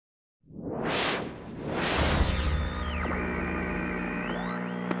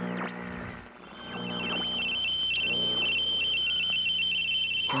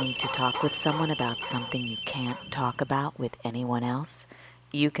Need to talk with someone about something you can't talk about with anyone else?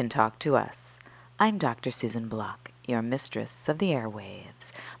 You can talk to us. I'm Dr. Susan Block, your mistress of the airwaves,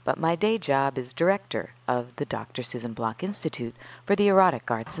 but my day job is director of the Dr. Susan Block Institute for the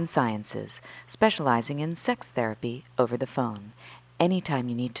Erotic Arts and Sciences, specializing in sex therapy over the phone. Anytime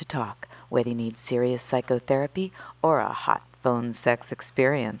you need to talk, whether you need serious psychotherapy or a hot phone sex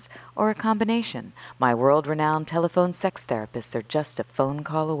experience, or a combination, my world-renowned telephone sex therapists are just a phone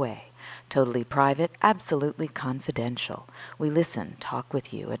call away. Totally private, absolutely confidential. We listen, talk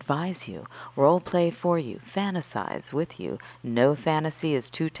with you, advise you, role play for you, fantasize with you. No fantasy is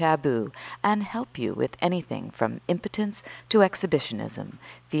too taboo, and help you with anything from impotence to exhibitionism,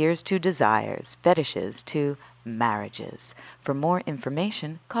 fears to desires, fetishes to marriages. For more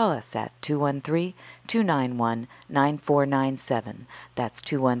information, call us at 213-291-9497. That's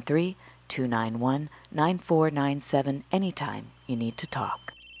 213-291-9497 anytime you need to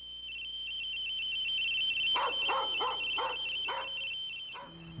talk.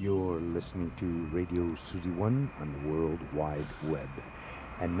 You're listening to Radio Susie One on the World Wide Web.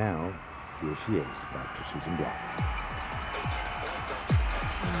 And now, here she is, Dr. Susan Block.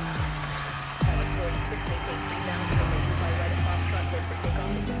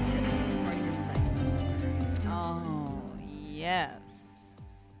 Oh, yes.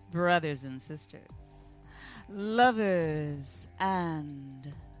 Brothers and sisters, lovers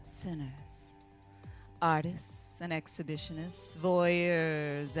and sinners, artists and exhibitionists,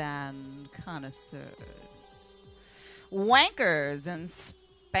 voyeurs and connoisseurs, wankers and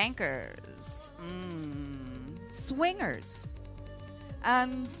spankers, swingers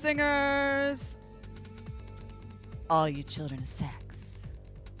and singers, all you children of sex.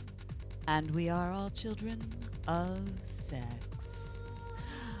 And we are all children of sex.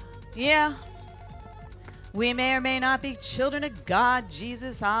 Yeah. We may or may not be children of God,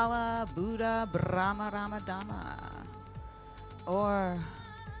 Jesus, Allah, Buddha, Brahma, Rama, Dhamma, or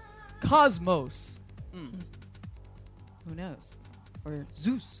Cosmos. Who knows? Or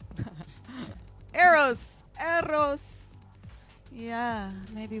Zeus. Eros. Yeah,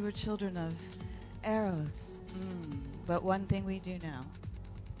 maybe we're children of Eros. But one thing we do know,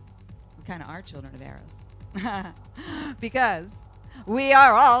 we kind of are children of Eros. Because we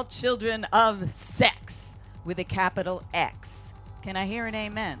are all children of sex with a capital X. Can I hear an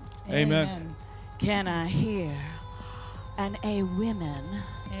amen? Amen. Can I hear an a women?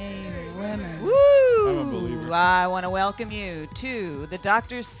 I'm a Woo! believer. I want to welcome you to the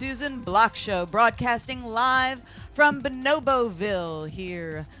Dr. Susan Block Show, broadcasting live from Bonoboville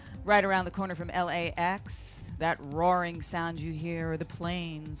here, right around the corner from LAX. That roaring sound you hear are the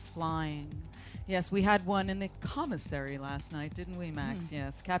planes flying. Yes, we had one in the commissary last night, didn't we, Max?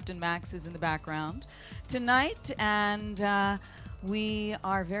 Yes, Captain Max is in the background tonight, and we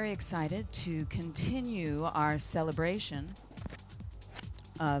are very excited to continue our celebration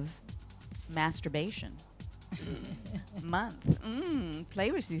of masturbation month.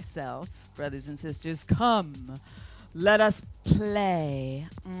 Play with yourself, brothers and sisters. Come, let us play.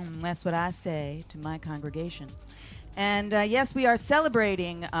 That's what I say to my congregation. And yes, we are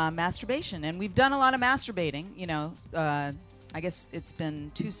celebrating masturbation, and we've done a lot of masturbating. You know, I guess it's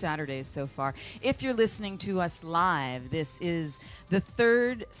been 2 Saturdays so far. If you're listening to us live, this is the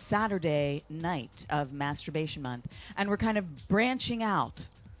 3rd Saturday night of Masturbation Month, and we're kind of branching out,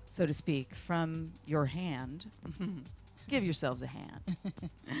 so to speak, from your hand. Give yourselves a hand.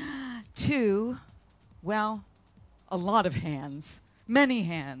 To, well, a lot of hands, many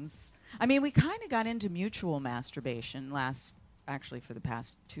hands. I mean, we kind of got into mutual masturbation actually for the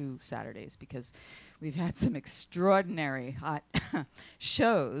past 2 Saturdays, because we've had some extraordinary hot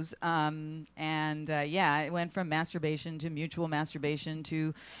shows. Yeah, it went from masturbation to mutual masturbation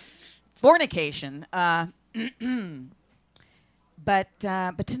to fornication. But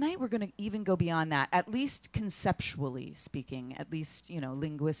tonight we're going to even go beyond that, at least conceptually speaking, at least,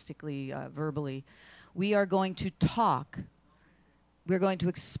 linguistically, verbally. We are going to talk. We're going to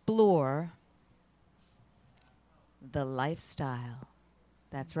explore the lifestyle.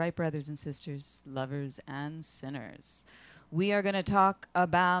 That's right, brothers and sisters, lovers and sinners. We are going to talk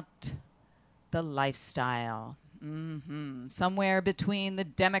about the lifestyle. Somewhere between the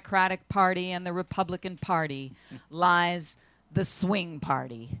Democratic Party and the Republican Party lies the swing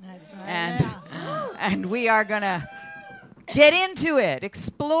party. That's right. And we are going to get into it,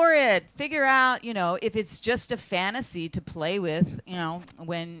 explore it, figure out, if it's just a fantasy to play with,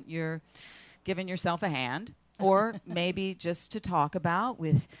 when you're giving yourself a hand, or maybe just to talk about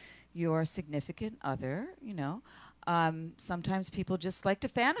with your significant other, Sometimes people just like to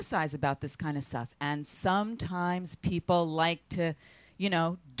fantasize about this kind of stuff. And sometimes people like to,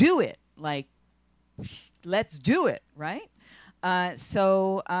 do it. Like, let's do it, right?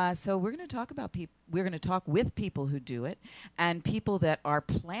 So we're going to talk about people. We're going to talk with people who do it, and people that are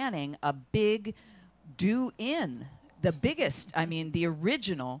planning a big do-in, the biggest. I mean, the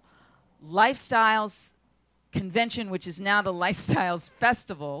original Lifestyles Convention, which is now the Lifestyles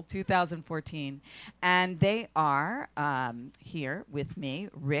Festival 2014, and they are here with me,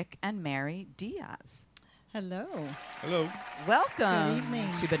 Rick and Mary Diaz. Hello. Hello. Welcome Good evening.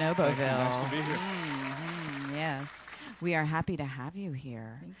 to Bonoboville. Nice to be here. Yes, we are happy to have you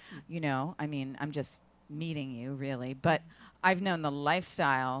here. I mean, I'm just meeting you, really, but I've known the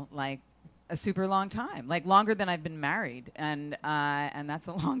lifestyle like a super long time, like longer than I've been married, and that's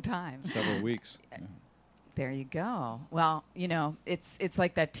a long time. Several weeks. Yeah. There you go. Well, it's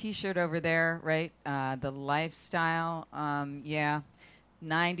like that T-shirt over there, right? The lifestyle.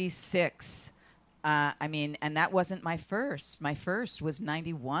 96. I mean, and that wasn't my first. My first was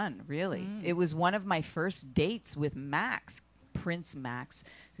 91, really. It was one of my first dates with Max, Prince Max,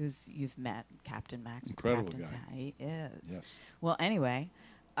 you've met, Captain Max. Incredible Captain's guy. He is. Yes. Well, anyway,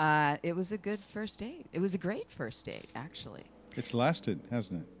 it was a good first date. It was a great first date, actually. It's lasted,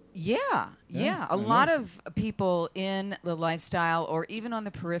 hasn't it? Yeah. A I lot noticed of people in the lifestyle or even on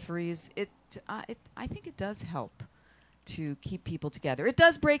the peripheries, I think it does help to keep people together. It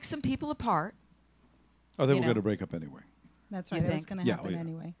does break some people apart. Oh, they You were know. going to break up anyway. That's You right. That was think? going to Yeah, happen yeah.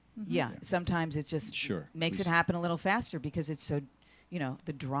 anyway. Yeah, sometimes it just Sure. makes it Please. happen a little faster because it's so,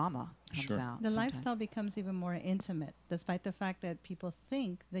 the drama comes Sure. out. The sometimes. lifestyle becomes even more intimate, despite the fact that people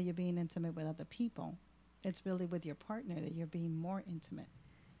think that you're being intimate with other people. It's really with your partner that you're being more intimate.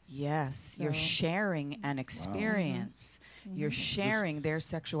 Yes, you're So- sharing an experience. You're sharing their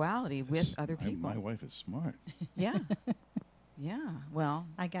sexuality with This- other people. My wife is smart. Yeah. Yeah. Well,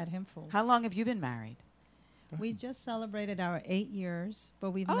 I got him fooled. how long have you been married? We just celebrated our 8 years,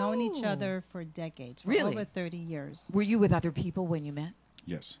 but we've known each Oh. other for decades. For Really? over 30 years. Were you with other people when you met?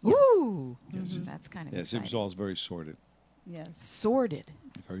 Yes. Ooh. Yes. That's kind of Yes, it was exciting. all very sordid. Yes. Sordid.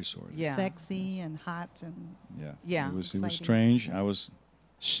 Very sordid. Yeah. Sexy and hot and Yeah. Yeah. It was Exciting. strange. I was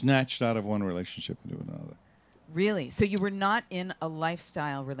snatched out of one relationship into another. Really? So you were not in a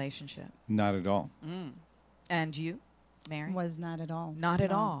lifestyle relationship? Not at all. And you, Mary? was not at all. Not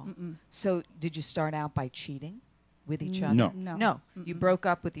at No. all. Mm-mm. So did you start out by cheating with each other? No. No. You Mm-mm. broke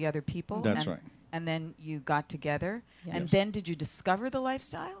up with the other people? That's and, right. And then you got together? Yes. And then did you discover the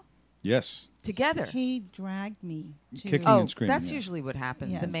lifestyle? Yes. Together? He dragged me to Kicking Oh, and screaming, that's yeah. usually what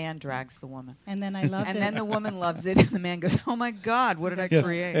happens. The Yes. man drags the woman. and then I loved And it. then the woman loves it, and the man goes, "Oh my God, what did I Yes,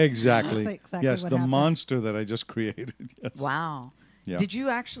 create?" exactly. That's exactly yes, what the happened. monster that I just created. Yes. Wow. Yeah. Did you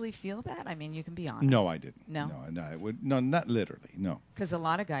actually feel that? I mean, you can be honest. No, I didn't. No? No, not literally. No. Because a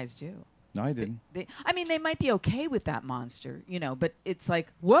lot of guys do. No, I didn't. They might be okay with that monster, but it's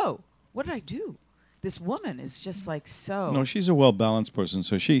like, whoa, what did I do? This woman is just like so. No, she's a well-balanced person,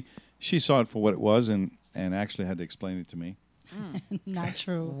 so she saw it for what it was and actually had to explain it to me. Not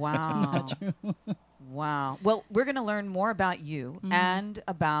true. Wow. Not true. Wow. Well, we're going to learn more about you and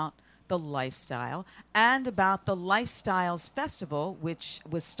about the lifestyle and about the Lifestyles Festival, which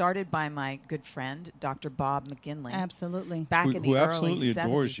was started by my good friend, Dr. Bob McGinley. Absolutely. Back Who- in who the absolutely early 70s.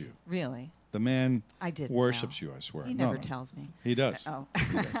 adores you. Really? The man I didn't worships know. you, I swear. He No, never no. tells me. He does. Oh.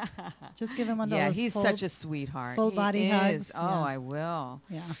 Just give him one of Yeah, those he's full, such a sweetheart. full He body is. hugs. Oh, Yeah. I will.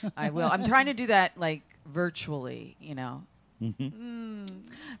 Yeah. I will. I'm trying to do that like virtually,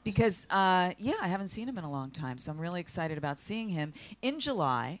 because I haven't seen him in a long time, so I'm really excited about seeing him in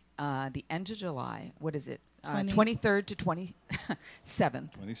July, the end of July. What is it? 23rd to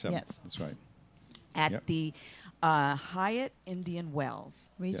 27th 27. Yes. That's right. at Yep. the Hyatt Indian Wells.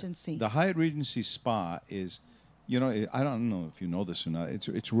 Yeah. Regency. The Hyatt Regency Spa is, I don't know if you know this or not.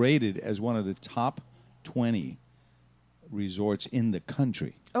 It's rated as one of the top 20 resorts in the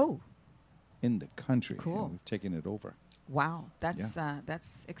country. Oh, In the country. Cool. We've taken it over. wow,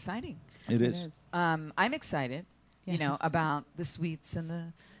 that's exciting. It is. I'm excited, Yes. about the suites and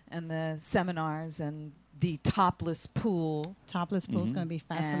the seminars and the topless pool Topless pool is going to be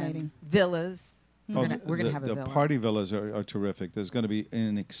fascinating. and villas. We're gonna the, have a the villa. party villas are terrific. There's going to be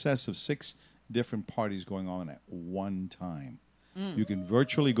in excess of 6 different parties going on at one time. You can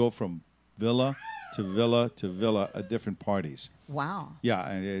virtually go from villa to villa to villa at different parties. Wow. Yeah,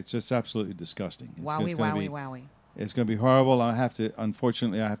 and it's just absolutely disgusting. It's Wowie, gonna wowie, be- wowie. It's going to be horrible.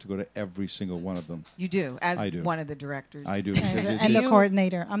 Unfortunately, I have to go to every single one of them. You do, as I do. one of the directors. I do. because And, it's- and the it's-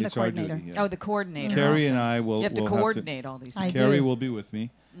 coordinator. I'm the it's our coordinator. duty, yeah. Oh, the coordinator. Carrie also. and I will. You have to will coordinate all these I things. do. Carrie will be with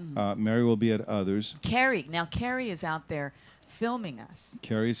me. Mary will be at others. Carrie. Now, Carrie is out there filming us.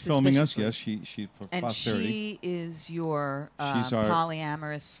 Carrie's filming us. Suspiciously. Yes, she for And posterity. she is your She's our-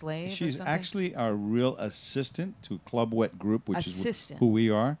 polyamorous slave. or She's something? actually our real assistant to Club Wet Group, which Assistant. is who we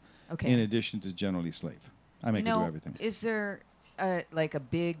are. Okay. In addition to generally slave, I make her do everything. Is there like a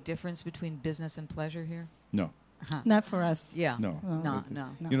big difference between business and pleasure here? No, Not for us. Yeah. no. No. No.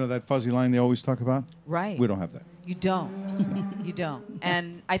 You know that fuzzy line they always talk about? Right. We don't have that. You don't. You don't.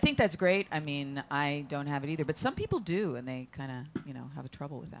 And I think that's great. I mean, I don't have it either, but some people do, and they kind of, have a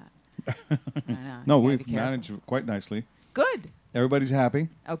trouble with that. I don't know. No, You gotta we've be careful. managed quite nicely. Good. Everybody's happy.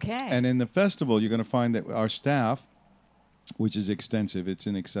 Okay. And in the festival, you're going to find that our staff, which is extensive, it's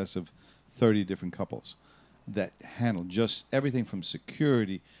in excess of 30 different couples that handle just everything from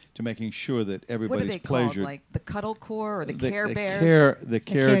security to making sure that what are everybody's they called? pleasured. Like the Cuddle Corps or the Care the Bears? the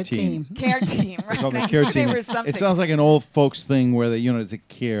care team. Care Team. They call them Right. the care They team. were something. It sounds like an old folks thing where they, it's a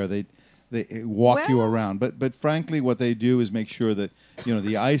care. They walk you Well- around. But frankly, what they do is make sure that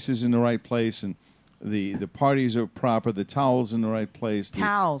the ice is in the right place and the parties are proper. The towels in the right place. the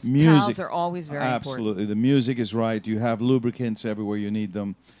Towels. music, Towels are always very important. absolutely. The music is right. You have lubricants everywhere you need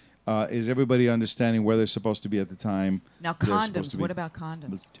them. Is everybody understanding where they're supposed to be at the time? Now, they're supposed condoms. to be? What about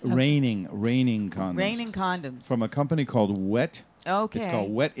condoms? Raining condoms. Raining condoms. From a company called Wet. Okay. It's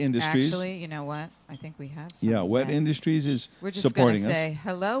called Wet Industries. Actually, you know what? I think we have some. Yeah, of Wet that. Industries is We're just going to supporting us. say,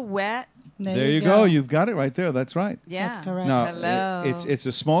 hello, Wet. There you go. You've got it right there. That's right. Yeah. That's correct. Now, Hello. it's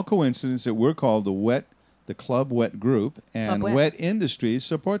a small coincidence that we're called the Club Wet Group, and Club Wet. Wet Industries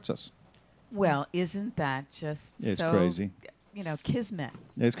supports us. Well, isn't that just It's so, crazy. kismet?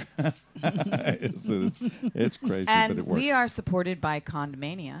 It's it's crazy, And but it works. we are supported by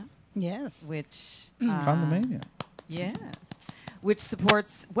Condomania, Yes. which... Condomania. Yes. Which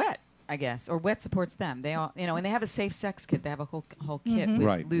supports Wet, I guess, or Wet supports them. They all, and they have a safe sex kit. They have a whole kit with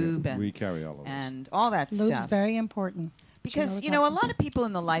Right. lube we carry all of this. and all that Lube's stuff. very important. Because She a knows lot of people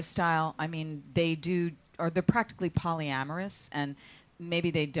in the lifestyle, I mean, they're practically polyamorous, and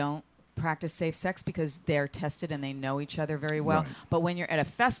maybe they don't practice safe sex because they're tested and they know each other very well. Right. But when you're at a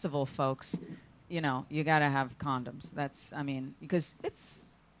festival, folks, you got to have condoms. Because it's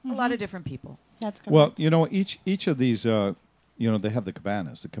a lot of different people. That's correct. Well, each of these, they have the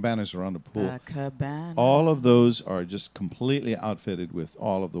cabanas. The cabanas are on the pool. The cabana. All of those are just completely outfitted with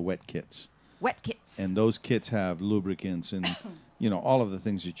all of the wet kits. Wet kits. And those kits have lubricants and, all of the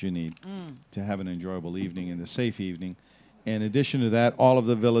things that you need to have an enjoyable evening and a safe evening. In addition to that, all of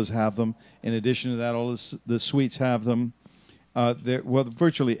the villas have them. In addition to that, all the suites have them.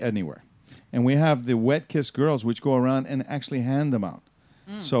 Virtually anywhere. And we have the Wet Kiss girls, which go around and actually hand them out.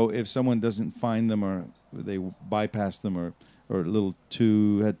 So if someone doesn't find them or they bypass them or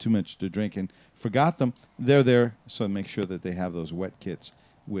had too much to drink and forgot them, they're there. So make sure that they have those wet kits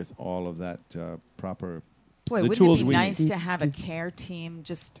with all of that proper Boy, the wouldn't tools it be we nice need. to have a care team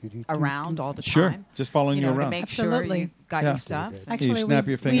just around all the Sure, time? just following you To around. make sure Absolutely. you got Yeah. your stuff. Actually, you snap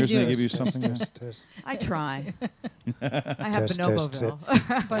we- your we fingers and do. they give you something. I try. I have Test, Bonoboville.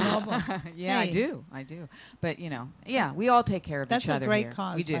 Bonobo. Yeah, I Hey. do. But we all take care of That's each a other great here.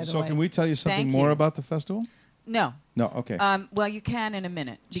 cause, We do. by the So way. can we tell you something Thank more you. about the festival? No. No, okay. Well, you can in a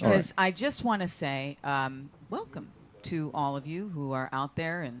minute because I just want to say welcome to all of you who are out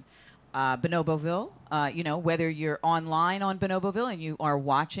there in Bonoboville. Whether you're online on Bonoboville and you are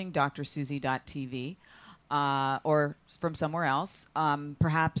watching drsusie.tv or from somewhere else,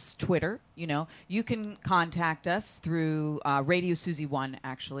 perhaps Twitter. You can contact us through Radio Susie 1,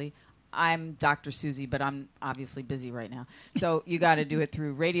 actually. I'm Dr. Susie, but I'm obviously busy right now. So you got to do it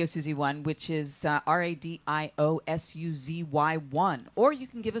through Radio Susie 1, which is RADIOSUZY1. Or you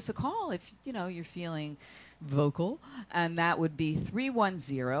can give us a call if, you're feeling vocal. And that would be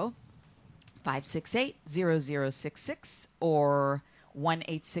 310-568-0066 or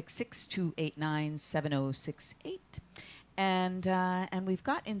 1-866-289-7068. And we've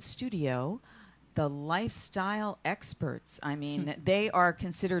got in studio the lifestyle experts. I mean, they are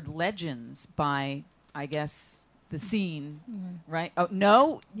considered legends by, I guess, the scene, right? Oh,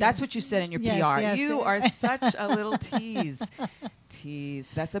 no, that's what you said in your Yes, PR. yes, You yes. are such a little tease.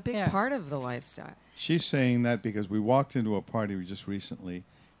 Tease. That's a big Yeah. part of the lifestyle. She's saying that because we walked into a party just recently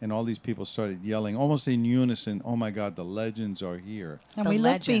and all these people started yelling almost in unison, "Oh my God, the legends are here." And The we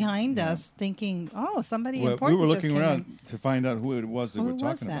looked legends. behind us thinking, oh, somebody Well, important we were just looking came around to find out who it was that in. we're Who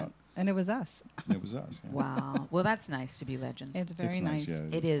was talking that? about. And it was us. It was us. Yeah. Wow. Well, that's nice to be legends. It's very It's nice. yeah,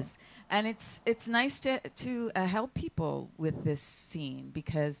 It is, and it's nice to help people with this scene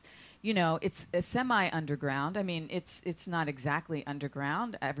because it's a semi underground. I mean, it's not exactly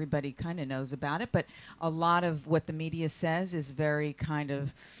underground. Everybody kind of knows about it, but a lot of what the media says is very kind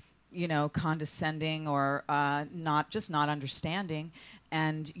of condescending or not understanding.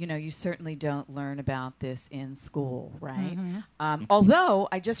 And, you certainly don't learn about this in school, right? Although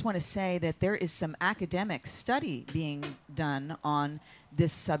I just want to say that there is some academic study being done on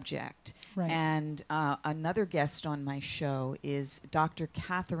this subject. Right. And another guest on my show is Dr.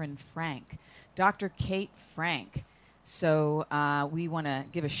 Catherine Frank, Dr. Kate Frank. So we want to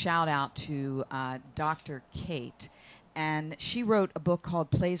give a shout out to Dr. Kate. And she wrote a book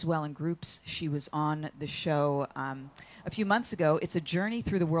called Plays Well in Groups. She was on the show a few months ago. It's a journey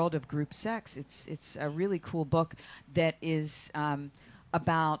through the world of group sex. It's a really cool book that is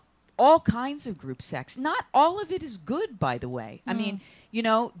about all kinds of group sex. Not all of it is good, by the way. I mean,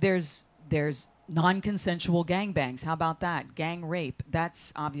 there's non-consensual gangbangs. How about that? Gang rape.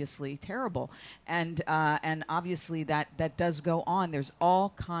 That's obviously terrible. And obviously that does go on. There's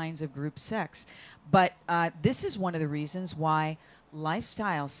all kinds of group sex. But this is one of the reasons why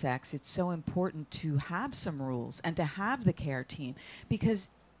lifestyle sex, it's so important to have some rules and to have the care team. Because,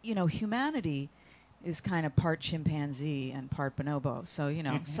 humanity is kind of part chimpanzee and part bonobo. So,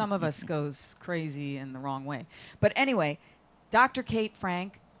 some of us goes crazy in the wrong way. But anyway, Dr. Kate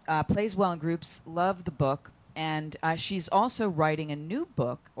Frank, Plays Well in Groups, love the book. And she's also writing a new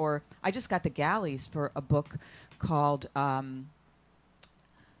book, or I just got the galleys for a book called,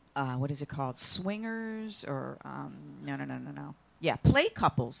 what is it called? Swingers or, no. Yeah, Play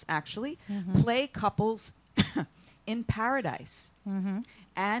Couples, actually. Play Couples in Paradise.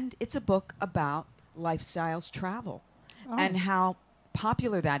 And it's a book about lifestyles travel and how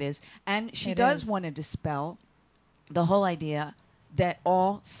popular that is. And she does want to dispel the whole idea that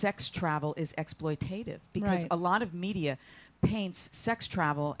all sex travel is exploitative, because a lot of media paints sex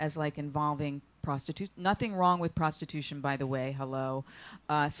travel as like involving prostitution. Nothing wrong with prostitution, by the way. Hello,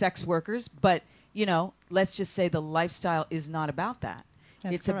 sex workers. But, let's just say the lifestyle is not about that.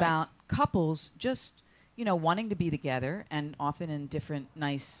 It's correct. about couples just, wanting to be together, and often in different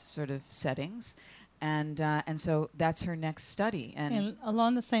nice sort of settings. And so that's her next study. And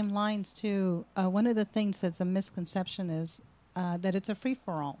along the same lines, too, one of the things that's a misconception is that it's a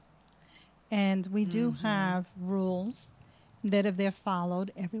free-for-all. And we do have rules that if they're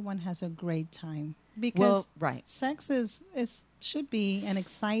followed, everyone has a great time. Because sex should be an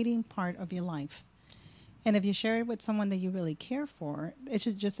exciting part of your life. And if you share it with someone that you really care for, it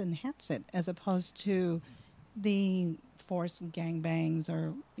should just enhance it, as opposed to the forced gangbangs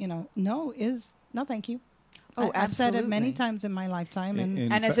or, no, thank you. Oh, I've said it many absolutely. times in my lifetime.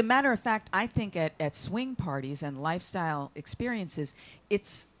 And as a matter of fact, I think at swing parties and lifestyle experiences,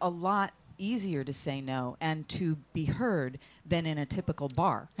 it's a lot easier to say no and to be heard than in a typical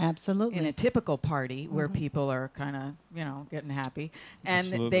bar. Absolutely. In a typical party where people are kind of, getting happy and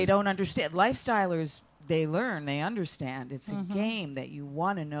Absolutely. they don't understand. Lifestylers, they learn, they understand. It's a game that you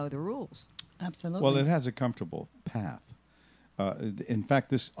want to know the rules. Absolutely. Well, it has a comfortable path. In fact,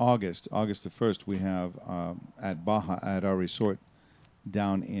 this August the 1st, we have at Baja, at our resort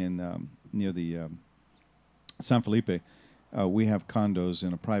down in near the San Felipe, we have condos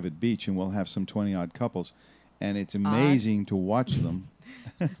in a private beach, and we'll have some 20-odd couples. And it's amazing to watch them.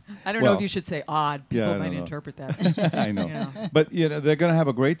 I don't know if you should say odd. People might interpret that. I know. But, they're going to have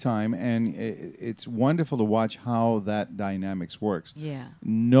a great time, and it's wonderful to watch how that dynamics works. Yeah.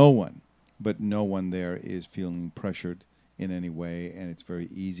 No one there is feeling pressured in any way, and it's very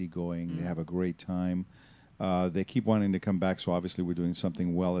easygoing. They have a great time. They keep wanting to come back, so obviously we're doing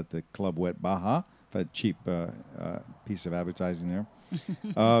something well at the Club Wet Baja, a cheap piece of advertising there.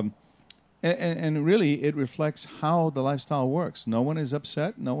 And really, it reflects how the lifestyle works. No one is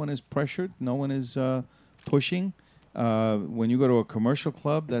upset. No one is pressured. No one is pushing. When you go to a commercial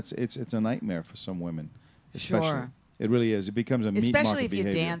club, it's a nightmare for some women, especially. Sure. It really is. It becomes a meat market Especially if you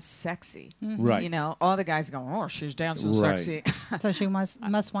behavior. dance sexy. Right. All the guys go, oh, she's dancing Right. sexy. So she must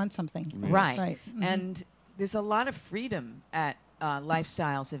want something. Right. Right. And there's a lot of freedom at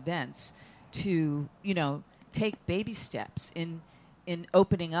lifestyles events to, take baby steps in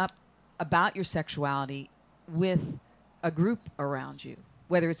opening up about your sexuality with a group around you,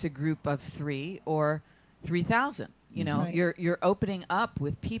 whether it's a group of 3 or 3,000. Right. You're opening up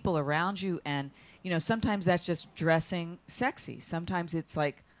with people around you, and sometimes that's just dressing sexy. Sometimes it's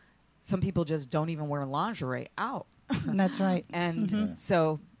like some people just don't even wear lingerie out. That's right. And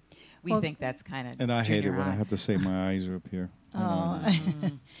so we think that's kind of And I hate it junior when I high. have to say my eyes are up here.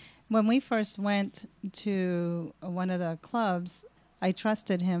 When we first went to one of the clubs, I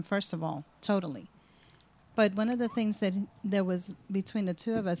trusted him, first of all, totally. But one of the things that was between the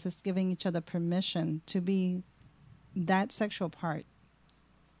two of us is giving each other permission to be that sexual part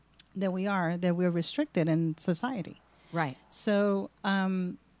that we're restricted in society. Right. So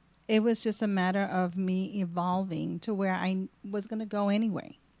it was just a matter of me evolving to where I was going to go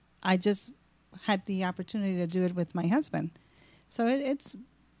anyway. I just had the opportunity to do it with my husband. So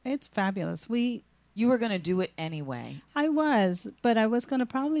it's fabulous. You were going to do it anyway. I was, but I was going to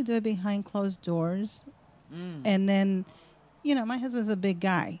probably do it behind closed doors. And then, my husband's a big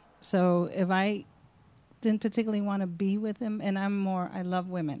guy. So if I didn't particularly want to be with him, and I love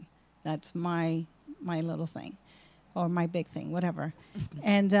women. That's my little thing, or my big thing, whatever.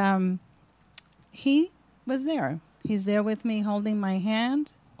 And he was there. He's there with me, holding my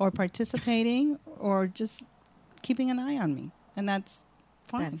hand, or participating, or just keeping an eye on me. And that's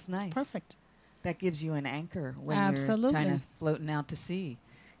fine. That's nice. It's perfect. That gives you an anchor when Absolutely. you're kind of floating out to sea,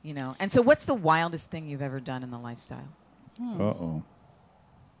 And so what's the wildest thing you've ever done in the lifestyle? Uh-oh.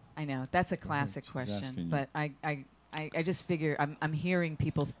 I know. That's a classic She's question, asking you. but I just figure I'm hearing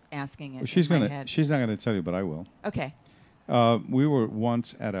people asking it Well, she's in my gonna. head. She's not gonna tell you, but I will. Okay. We were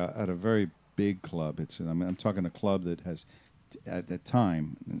once at a very big club. I'm talking a club that has, at the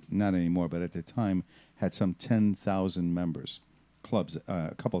time, not anymore, but at the time had some 10,000 members,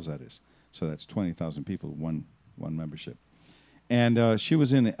 couples that is. So that's 20,000 people, one membership. And she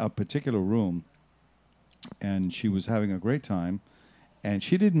was in a particular room, and she was having a great time. And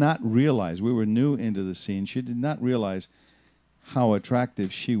she did not realize, we were new into the scene, she did not realize how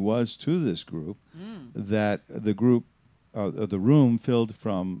attractive she was to this group, that the room filled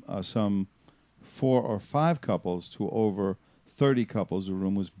from some 4 or 5 couples to over 30 couples. The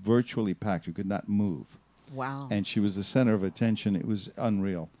room was virtually packed. You could not move. Wow. And she was the center of attention. It was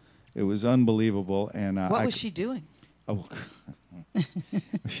unreal. It was unbelievable. And what was she doing? Oh,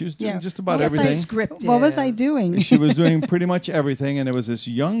 she was doing just about What was I- everything. Scripted. What was I doing? She was doing pretty much everything, and there was this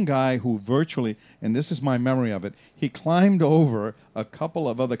young guy who virtually, and this is my memory of it, he climbed over a couple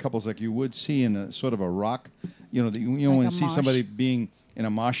of other couples like you would see in a sort of a rock, when Like you a see mosh. somebody being in a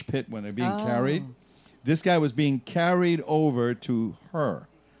mosh pit when they're being Oh. carried. This guy was being carried over to her.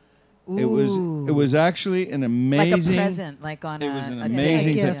 It was actually an amazing, like a present, like on it was an a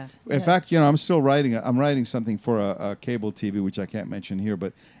amazing day. gift. In Yeah. fact, I'm still writing. I'm writing something for a cable TV, which I can't mention here.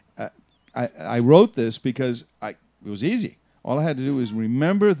 But I wrote this because it was easy. All I had to do was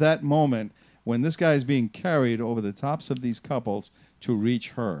remember that moment when this guy is being carried over the tops of these couples to reach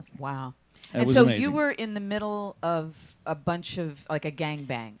her. Wow. It And was so amazing. you were in the middle of a bunch of, like a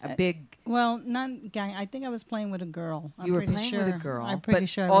gangbang, a big... Well, not gang. I think I was playing with a girl. You were pretty playing sure. with a girl, I'm pretty but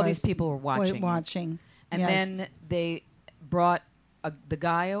sure all I these was people were watching you. Watching. And Yes. then they brought the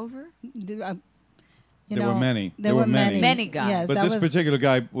guy over? You There were many. There were many. Many guys. Yes, But that this was, particular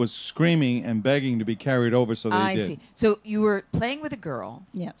guy was screaming and begging to be carried over, so they I did. see. So you were playing with a girl,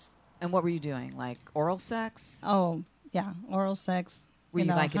 Yes. and what were you doing? Like oral sex? Oh, yeah. Oral sex. Were you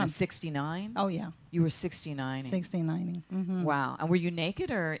like in a huh. 69? Oh, yeah. You were 69. 69. Mm-hmm. Wow. And were you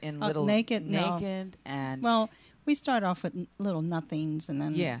naked or in little... naked, no. Naked and Well, we start off with little nothings, and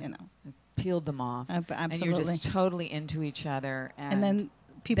then, Yeah. peeled them off. Absolutely. And you're just totally into each other. And then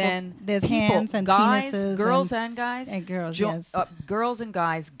people, then there's people, hands and guys, penises. girls and guys, and girls, yes. girls and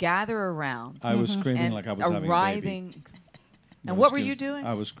guys gather around I was screaming and like I was are having writhing. a baby. And I what was were you screaming- doing?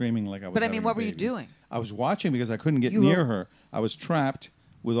 I was screaming like I was But I having mean, a what were you baby. doing? I was watching because I couldn't get You near were- her. I was trapped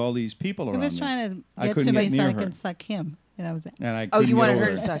with all these people He around was me. trying to I get couldn't to me get so near I her. could suck him. And that was it. And I Oh, couldn't you get wanted over her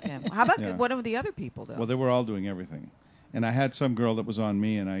to it. suck him. How about Yeah. one of the other people, though? Well, they were all doing everything. And I had some girl that was on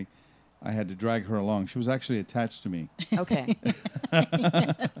me, and I had to drag her along. She was actually attached to me. Okay.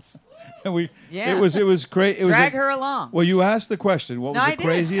 And Yeah. it was great. It was Drag her along. Well, you asked the question. What was No, the I did.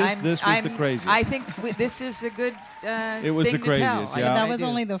 craziest? This was the craziest. I think this is a good It was thing the to tell. craziest, I- yeah. That I was do.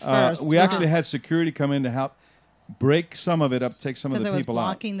 only the first. we actually had security come in to help break some of it up, take some of 'Cause the it was people out,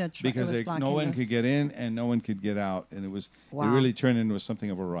 blocking the tra- it because was no blocking one the- could get in and no one could get out, and it Wow. really turned into something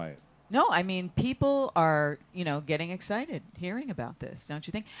of a riot. No, I mean, people are, getting excited hearing about this, don't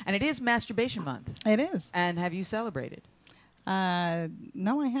you think? And it is Masturbation Month. It is. And have you celebrated?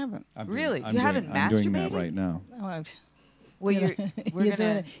 No, I haven't. Really? I'm You doing, haven't I'm doing that masturbated? right now. Oh, Well, you know, we're you're doing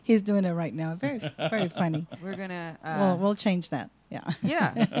gonna, it. He's doing it right now. Very, very funny. we're gonna. Well, we'll change that. Yeah.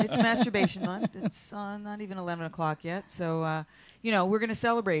 Yeah, it's Masturbation Month. It's not even 11 o'clock yet, so we're gonna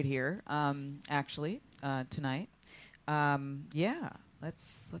celebrate here. Actually, tonight. Yeah,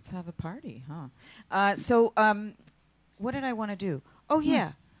 let's have a party, huh? So, what did I want to do? Oh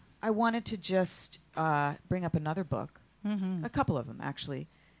yeah, I wanted to just bring up another book. Mm-hmm. A couple of them, actually.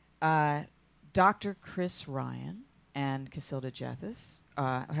 Dr. Chris Ryan and Casilda Jethis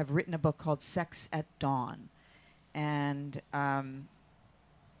have written a book called Sex at Dawn. And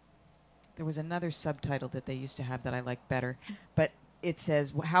there was another subtitle that they used to have that I liked better. But it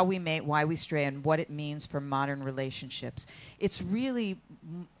says how we mate, why we stray, and what it means for modern relationships. It's really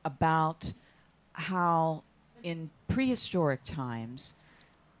about how in prehistoric times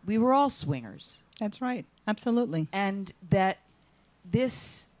we were all swingers. That's right. Absolutely. And that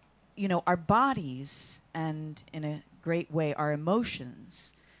this, our bodies and in a great way our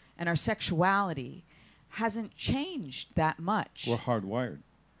emotions and our sexuality hasn't changed that much. We're hardwired.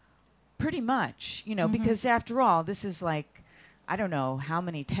 Pretty much, because after all, this is like, I don't know how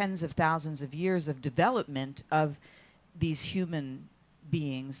many tens of thousands of years of development of these human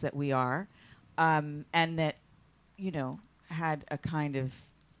beings that we are, and that, had a kind of,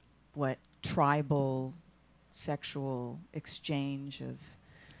 tribal sexual exchange of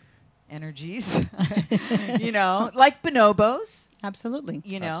energies, like bonobos, Absolutely.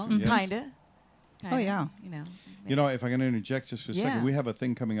 Absolutely. Yes. kind of. Oh, yeah. If I can interject just for a Yeah. second, we have a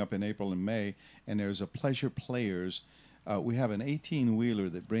thing coming up in April and May, and there's a Pleasure Players. We have an 18-wheeler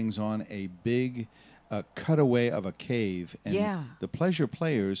that brings on a big cutaway of a cave. And Yeah. the Pleasure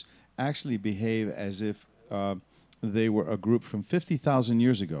Players actually behave as if they were a group from 50,000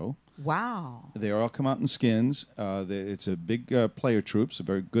 years ago. Wow. They all come out in skins. It's a big player troupe, so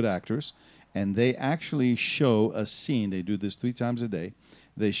very good actors. And they actually show a scene. They do this 3 times a day.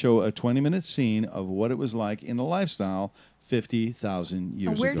 They show a 20-minute scene of what it was like in a lifestyle 50,000 years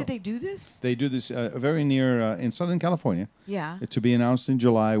And where ago. do they do this? They do this very near in Southern California. Yeah. To be announced in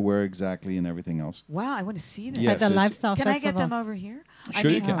July, where exactly and everything else. Wow, I want to see that. Yes, At the it's- Lifestyle Can I Festival. get them over here?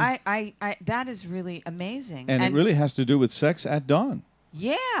 Sure you can. I that is really amazing. And it really has to do with sex at dawn.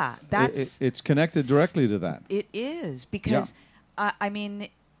 yeah, that's It's connected directly to that. it is because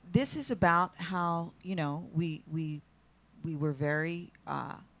this is about how we were very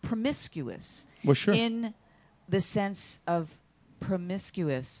promiscuous. Well, sure. In the sense of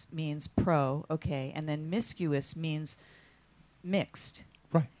promiscuous means okay, and then miscuous means mixed.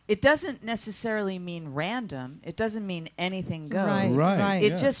 Right. It doesn't necessarily mean random. It doesn't mean anything goes. Right. Right. Right.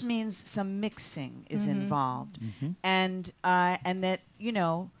 It yes. just means some mixing is involved, Mhm. and that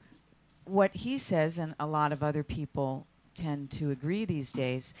what he says, and a lot of other people tend to agree these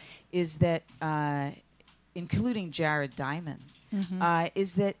days, is that, including Jared Diamond,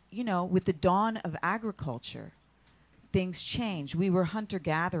 is that with the dawn of agriculture, things changed. We were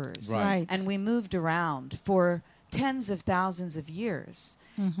hunter-gatherers, Right. and we moved around for tens of thousands of years.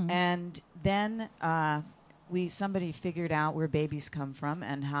 And then somebody figured out where babies come from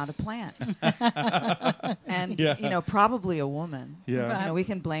and how to plant. And, Yeah. probably a woman. Yeah. We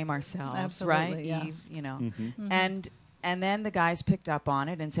can blame ourselves, Absolutely, right? yeah. Eve, Mhm. And then the guys picked up on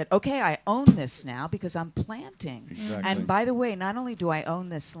it and said, okay, I own this now because I'm planting. Exactly. And by the way, not only do I own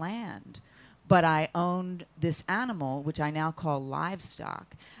this land, but I owned this animal, which I now call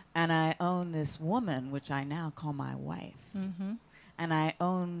livestock. And I own this woman, which I now call my wife. And I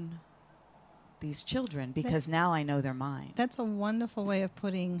own these children because now I know they're mine. That's a wonderful way of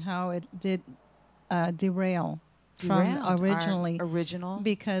putting how it did derail Derailed from our originally. original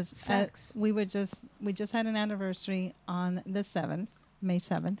Because sex. we just had an anniversary on the 7th, May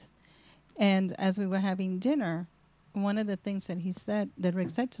 7th, and as we were having dinner, one of the things that Rick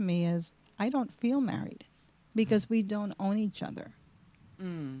said to me is, I don't feel married because we don't own each other.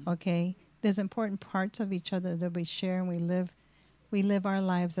 Okay? There's important parts of each other that we share, and we live our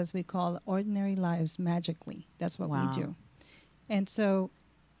lives, as we call ordinary lives, magically. That's what Wow. we do. And so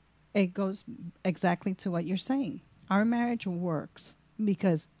it goes exactly to what you're saying. Our marriage works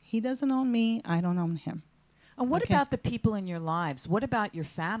because he doesn't own me, I don't own him. And what Okay. about the people in your lives? What about your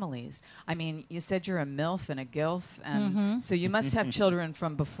families? I mean, you said you're a MILF and a GILF, and so you must have children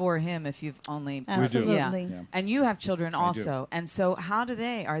from before him if you've only... Absolutely. Yeah. And you have children I also. And so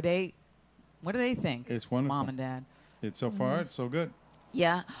what do they think? It's wonderful. Mom and Dad. It's so far, it's so good.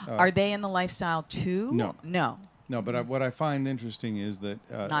 Yeah. Are they in the lifestyle too? No. No. No, but what I find interesting is that,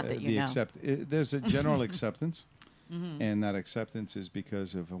 Not that you know. there's a general acceptance, and that acceptance is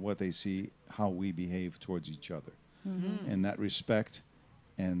because of what they see, how we behave towards each other, and that respect,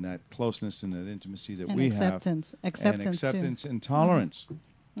 and that closeness and that intimacy that And we acceptance. have, Acceptance, and too. acceptance and tolerance,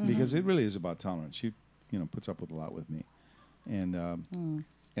 because it really is about tolerance. She, puts up with a lot with me, and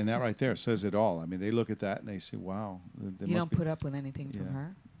that right there says it all. I mean, they look at that and they say, "Wow." There You must don't be- put up with anything from Yeah.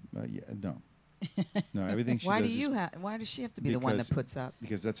 her? No. No, everything she Why does why does she have to be the one that because- puts up?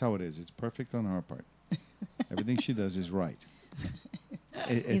 because that's how it is. It's perfect on our part. Everything she does is right.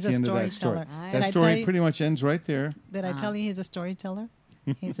 It's He's the a end of that story. storyteller. Did That I story tell you- pretty much ends right there. Did I tell you he's a storyteller?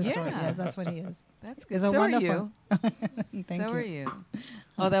 He's a story. Yeah. Yeah, that's what he is. That's good. He's a So wonderful. are you. Thank So you. are you.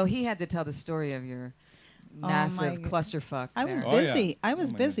 Although he had to tell the story of your massive my- clusterfuck. I was there. Oh, yeah. busy. I was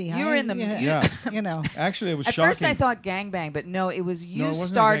Oh, my busy. You were in the- Yeah. you know. Actually, it was At shocking. first, I thought gangbang, but no, it was you No, it wasn't a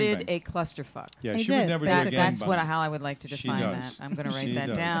started gangbang. a clusterfuck. Yeah, I she would did. never do That, a that's gangbang. what how I would like to She define does. that. I'm going to write She that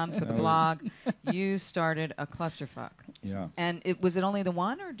does. down for the Oh. blog. You started a clusterfuck, Yeah. and was it only the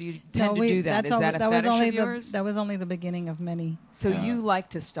one, or do you No, tend to do that? Is that a was fetish only of yours? that was only the beginning of many. So Yeah. you like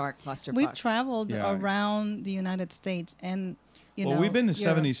to start clusterfucks. We've traveled Yeah. around the United States and Well, we've been to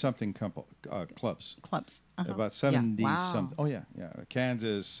Europe 70-something clubs. clubs. About 70 Wow. something. Oh, yeah, yeah.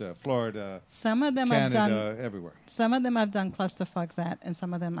 Kansas, Florida, Some of them I've done. Canada, everywhere. Some of them I've done clusterfucks at, and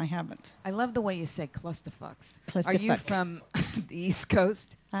some of them I haven't. I love the way you say clusterfucks. Are you Clusterfuck. from the East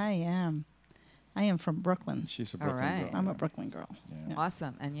Coast? I am from Brooklyn. She's a All Brooklyn right. girl. I'm a Brooklyn girl. Yeah. Yeah.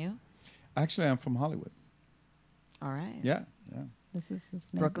 Awesome. And you? Actually, I'm from Hollywood. All right. Yeah, yeah. This is his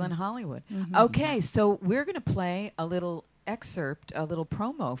name. Brooklyn, Hollywood. Mm-hmm. Okay, so we're going to play a little excerpt, a little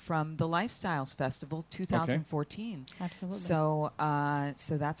promo from the Lifestyles Festival 2014. Absolutely. So,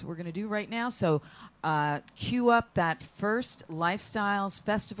 so that's what we're going to do right now. So, cue up that first Lifestyles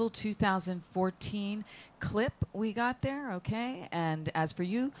Festival 2014 clip we got there, okay? And as for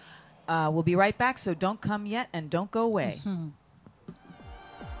you, we'll be right back, so don't come yet and don't go away. Mm-hmm.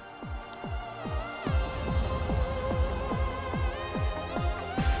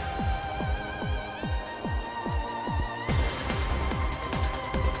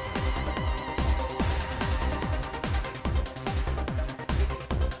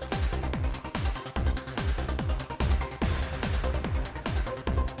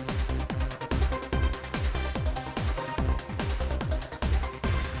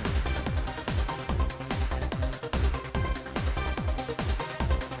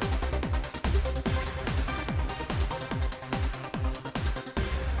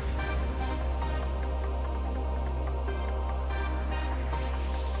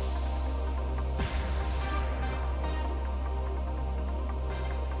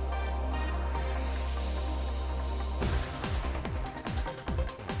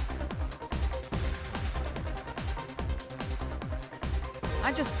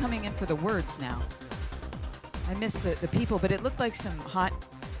 I'm just coming in for the words now. I miss the people, but it looked like some hot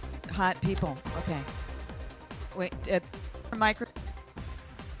people. Okay. Wait, micro.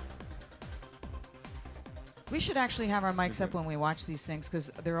 We should actually have our mics up when we watch these things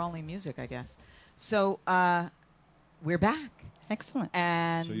because they're only music, I guess. So we're back. Excellent.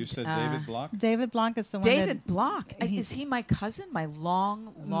 And So you said David Block? David Block is the one David Block. he's- Is he my cousin? My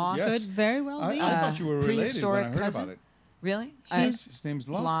long lost? Yes. could very well I be. thought you were related when prehistoric I heard cousin? about it. Really? His name's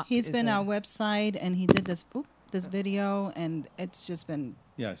Block. Block He's is been a- our website, and he did this video, and it's just been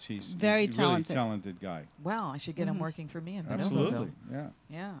Yes, he's Very he's a talented. really talented guy. Wow, I should get him working for me in Bonoboville. Absolutely, yeah.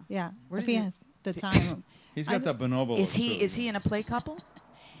 Yeah. yeah. Where if did he you- has the time. He's got that bonobo. Is he too. is he in a play couple?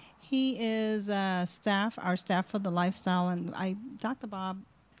 He is our staff for the lifestyle, and Dr. Bob,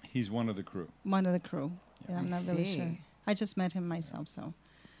 He's one of the crew. one of the crew. Yeah. Yeah, I'm I not really see. sure. I just met him myself, so.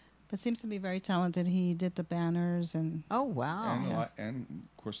 But seems to be very talented. He did the banners and Oh wow. And, and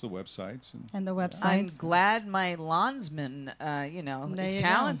of course the websites. And the I'm websites. glad my lawnsman, There is you go.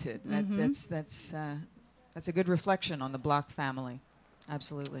 talented. Mhm. That's a good reflection on the Block family.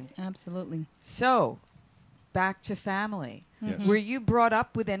 Absolutely. Absolutely. So, back to family. Yes. Were you brought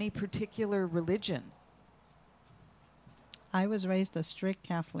up with any particular religion? I was raised a strict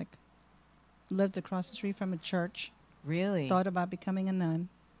Catholic. Lived across the street from a church. Really? Thought about becoming a nun.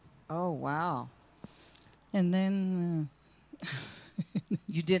 Oh wow. And then,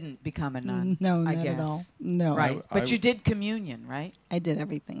 You didn't become a nun. no, I not guess. at all. No. Right. I But you did communion, right? I did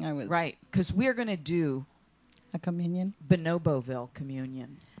everything. I was Right. Because we're going to do a communion. Bonoboville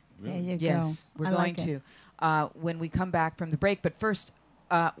communion. There you Yes, go. we're I going like it. to when we come back from the break. But first,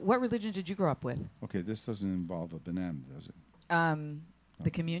 what religion did you grow up with? Okay, this doesn't involve a banana, does it? The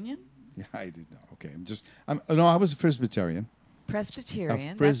communion, Yeah, I did not. Okay, no, I was a Presbyterian. Presbyterian. A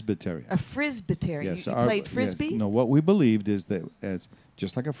That's- Presbyterian. A Frisbeterian. Yes, you our- played yes, frisbee. No, what we believed is that it's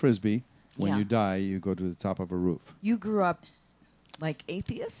just like a frisbee. When Yeah. you die, you go to the top of a roof. You grew up like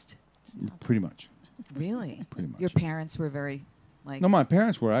atheist. Pretty much. Really? Pretty much. Your parents were very like. No, my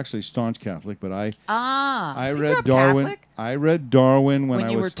parents were actually staunch Catholic, but I so you grew read up Darwin. Catholic I read Darwin when I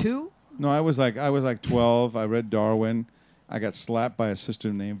you was were 2. No, I was like 12. I read Darwin. I got slapped by a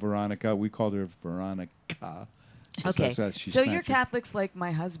sister named Veronica. We called her Veronica. 'cause Okay. that's- she So you're smacked her. Catholics like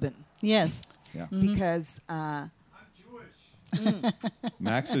my husband Yes. Yeah. because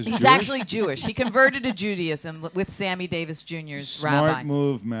Max is he's Jewish. actually Jewish. He converted to Judaism with Sammy Davis Jr.'s Smart rabbi.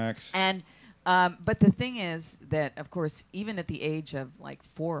 move, Max. And but the thing is that, of course, even at the age of like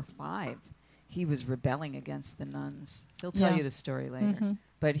 4 or 5, he was rebelling against the nuns. He'll tell Yeah. you the story later. Mhm.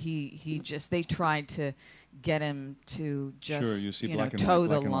 But they tried to get him to just Sure, you see know, black and toe white, the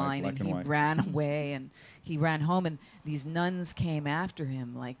black and white, line, black and and he white. ran away, and he ran home, and these nuns came after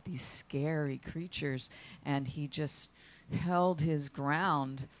him like these scary creatures, and he just held his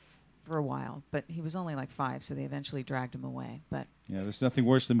ground for a while. But he was only like 5, so they eventually dragged him away. But Yeah, there's nothing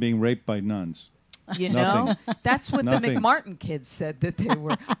worse than being raped by nuns. you know, that's what the Nothing. McMartin kids said that they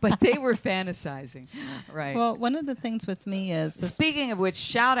were, but they were fantasizing, right? Well, one of the things with me is this, Speaking of which,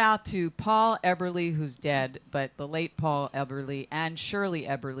 shout out to Paul Eberly, who's dead, but the late Paul Eberly and Shirley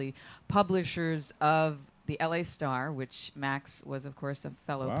Eberly, publishers of the LA Star, which Max was, of course, a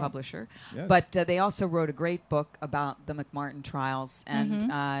fellow Wow. publisher. Yes. But they also wrote a great book about the McMartin trials,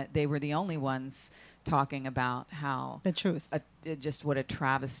 and they were the only ones talking about how the truth. just what a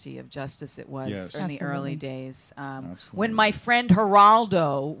travesty of justice it was Yes. in the early Absolutely. days. When Absolutely. my friend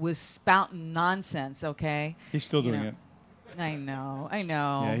Geraldo was spouting nonsense, okay? He's still You doing know. it. I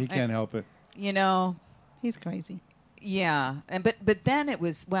know. Yeah, he can't help it. You know, He's crazy. yeah. And but then it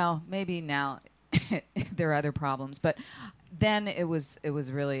was, well, maybe now there are other problems, but then it was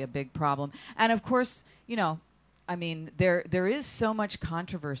really a big problem. And of course, you know, I mean, there is so much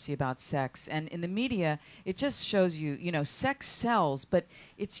controversy about sex, and in the media, it just shows you, you know, sex sells, but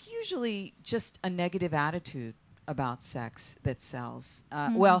it's usually just a negative attitude about sex that sells.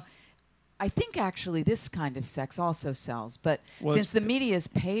 Well, I think actually this kind of sex also sells, but Well, since it's the media is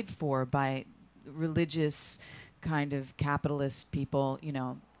paid for by religious kind of capitalist people, you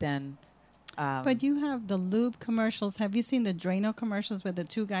know, then. But you have the lube commercials. Have you seen the Drano commercials where the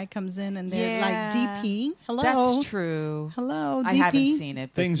two guy comes in and they're like Yeah. DP? Hello. That's true. Hello, DP. I haven't seen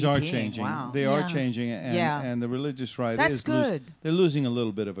it. But Things are DP, changing. Wow. They are Yeah. changing, and, Yeah. and the religious right That's is good. they're losing a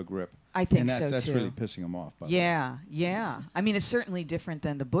little bit of a grip. I think and that's, so, that's too. really pissing them off. By the way. Yeah, yeah. I mean, it's certainly different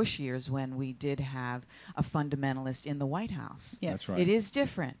than the Bush years when we did have a fundamentalist in the White House. Yes. That's right. It is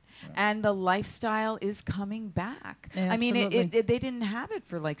different. And the lifestyle is coming back. Yeah, I mean, absolutely. they didn't have it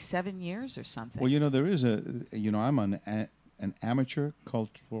for like 7 years or something. Well, you know, there is I'm an amateur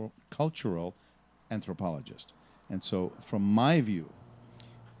cultural anthropologist, and so from my view,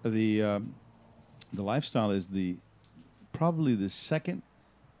 the lifestyle is probably the second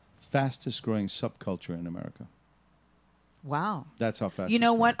fastest growing subculture in America. Wow. That's how fast. You it's know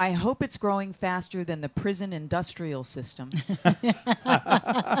growing. what? I hope it's growing faster than the prison industrial system.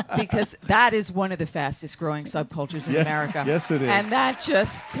 Because that is one of the fastest growing subcultures in Yeah, America. yes, it is. And that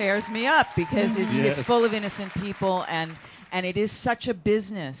just tears me up because it's Yes. full of innocent people, and it is such a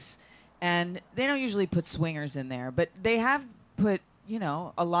business. And they don't usually put swingers in there, but they have put, you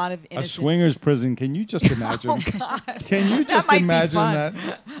know, a lot of A innocent. swingers prison. Can you just imagine? Oh, God. Can you just might be imagine fun.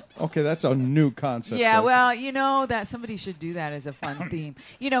 that? Okay, that's a new concept. Yeah, folks. well, you know, that somebody should do that as a fun theme.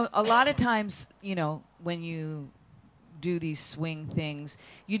 You know, a lot of times, you know, when you do these swing things,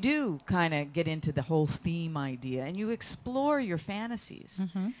 you do kind of get into the whole theme idea and you explore your fantasies.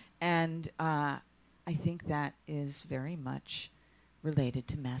 And I think that is very much related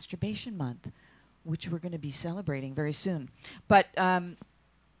to Masturbation Month, which we're going to be celebrating very soon. But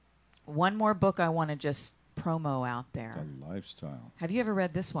one more book I want to just promo out there. The lifestyle. Have you ever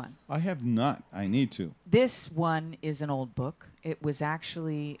read this one? I have not. I need to. This one is an old book. It was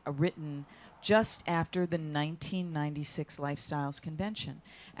actually written just after the 1996 Lifestyles Convention.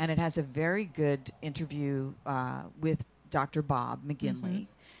 And it has a very good interview with Dr. Bob McGinley.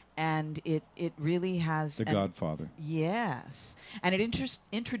 And it really has... The Godfather. Yes. And it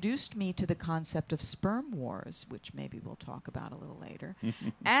introduced me to the concept of sperm wars, which maybe we'll talk about a little later.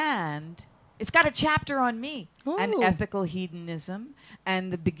 And it's got a chapter on me and Ooh. ethical hedonism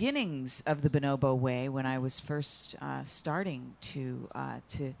and the beginnings of the Bonobo Way when I was first starting to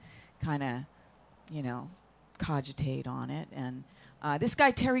kind of, you know, cogitate on it. And this guy,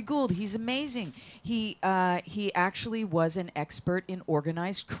 Terry Gould, he's amazing. He actually was an expert in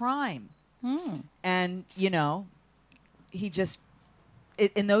organized crime. And, you know, he just,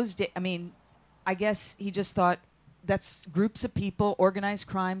 in those days, I mean, I guess he just thought, that's groups of people, organized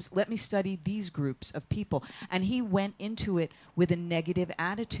crimes. Let me study these groups of people. And he went into it with a negative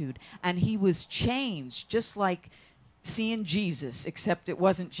attitude. And he was changed, just like seeing Jesus, except it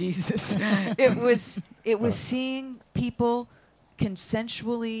wasn't Jesus. It was seeing people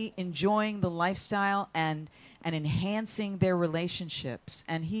consensually enjoying the lifestyle and enhancing their relationships.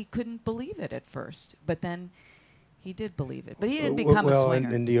 And he couldn't believe it at first. But then he did believe it. But he didn't become a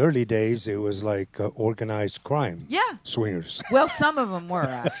swinger. In the early days, it was like organized crime. Yeah. Swingers. Well, some of them were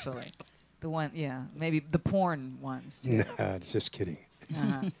actually. The one, yeah, maybe the porn ones too. Nah, just kidding.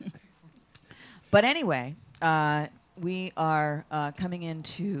 Uh-huh. But anyway, We are coming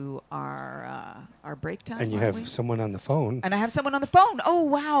into our break time. And you aren't have we? someone on the phone. And I have someone on the phone. Oh,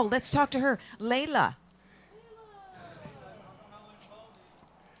 wow. Let's talk to her. Layla.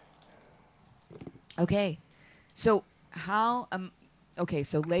 Okay. So how okay,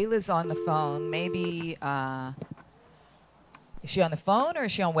 so Layla's on the phone. Maybe is she on the phone or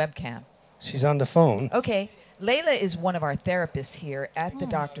is she on webcam? She's on the phone. Okay. Layla is one of our therapists here at the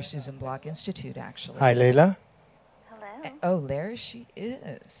Dr. Susan Block Institute, actually. Hi, Layla. Hello. Oh, there she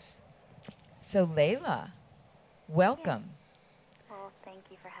is. So, Layla, welcome. Well, thank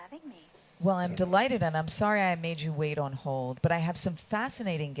you for having me. Well, I'm delighted, and I'm sorry I made you wait on hold, but I have some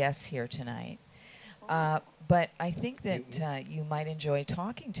fascinating guests here tonight. But I think that you might enjoy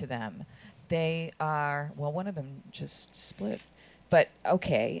talking to them. They are, well, one of them just split. But,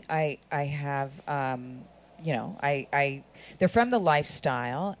 okay, I have... they're from the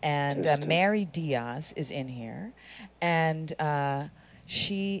Lifestyle, and Mary Diaz is in here, and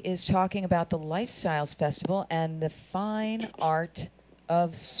she is talking about the Lifestyles Festival and the fine art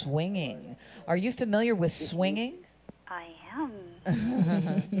of swinging. Are you familiar with swinging? I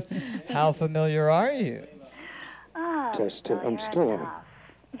am. How familiar are you? Oh, I'm still on. enough.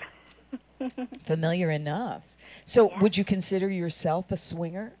 Familiar enough. So, Yeah. would you consider yourself a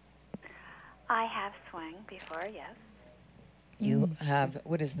swinger? I have swung before, yes. You have,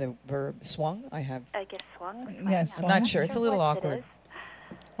 what is the verb? Swung? I have. I guess swung. Yes, I'm not sure. It's a little what it awkward. is.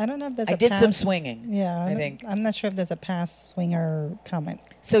 I don't know if there's I a did some past- swinging. Yeah, I think. I'm not sure if there's a past swinger comment.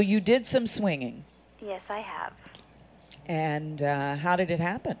 So you did some swinging, Yes, I have. and how did it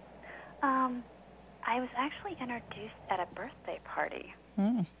happen? I was actually introduced at a birthday party.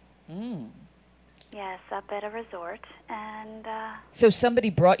 Hmm. Mm. Yes, up at a resort, and So somebody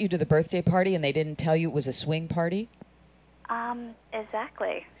brought you to the birthday party, and they didn't tell you it was a swing party?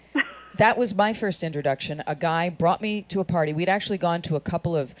 exactly. That was my first introduction. A guy brought me to a party. We'd actually gone to a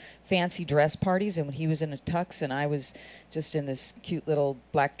couple of fancy dress parties, and he was in a tux, and I was just in this cute little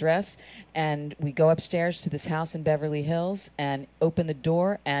black dress. And we go upstairs to this house in Beverly Hills and open the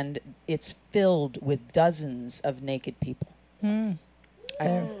door, and it's filled with dozens of naked people. Hmm.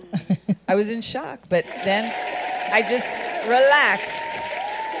 I was in shock, but then I just relaxed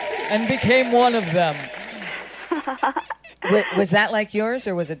and became one of them. Was that like yours,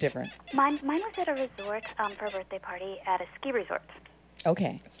 or was it different? Mine was at a resort for a birthday party at a ski resort.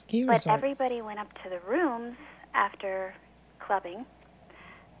 Okay. Ski But resort. everybody went up to the rooms after clubbing,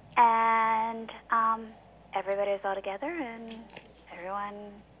 and everybody was all together, and everyone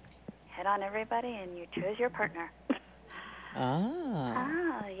hit on everybody, and you chose your partner.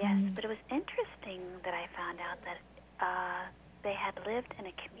 Ah. Yes, but it was interesting that I found out that they had lived in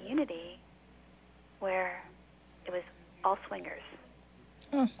a community where it was all swingers.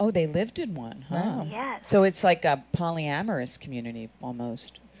 Oh, they lived in one, huh? Wow. Yes. So it's like a polyamorous community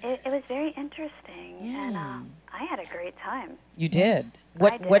almost. It was very interesting, and Yeah. I had a great time. You did.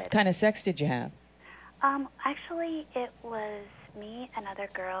 What did. what kind of sex did you have? Actually, it was me, another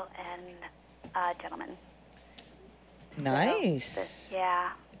girl, and a gentleman. Nice. Yeah,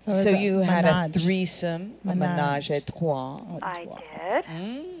 So it's a you had a menage. threesome, a menage Menage. à trois. Oh, I wow. did.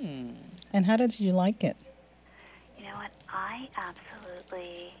 Mm. And how did you like it? You know what? I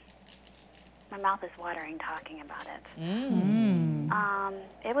absolutely... My mouth is watering talking about it. Mm.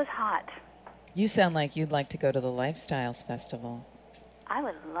 It was hot. You sound like you'd like to go to the Lifestyles Festival. I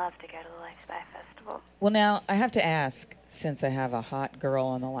would love to go to the Lifestyle Festival. Well, now, I have to ask, since I have a hot girl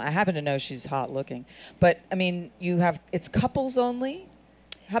on the line. I happen to know she's hot looking. But, I mean, it's couples only?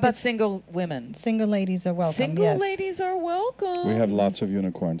 How about single women? Single ladies are welcome. Single yes. ladies are welcome. We have lots of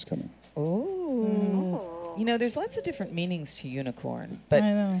unicorns coming. Ooh. Ooh. You know, there's lots of different meanings to unicorn. But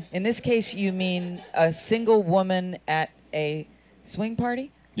I know. in this case, you mean a single woman at a swing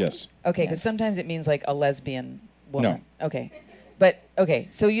party? Yes. Okay, because Yes. sometimes it means like a lesbian woman. No. Okay. But, okay,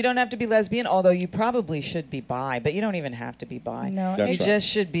 so you don't have to be lesbian, although you probably should be bi, but you don't even have to be bi. No, That's you right. just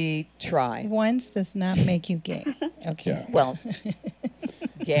should be tri. Once does not make you gay. Okay. Yeah. Well,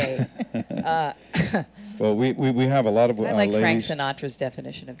 gay. Well, we have a lot of I like Frank ladies. Sinatra's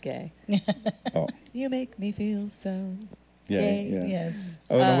definition of gay. Oh, You make me feel so yeah, gay. yeah. Yes.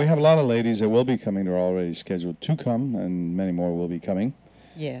 Oh, no, we have a lot of ladies that will be coming. They're already scheduled to come, and many more will be coming.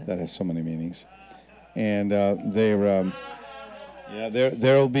 Yes. That has so many meanings. And there'll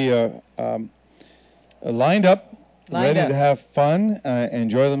be a lined up, Lined ready up. to have fun,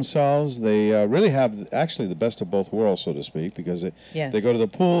 enjoy themselves. They really have actually the best of both worlds, so to speak, because Yes. they go to the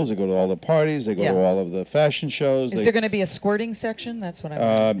pools, they go to all the parties, they go Yeah. to all of the fashion shows. Is they, there going to be a squirting section? That's what I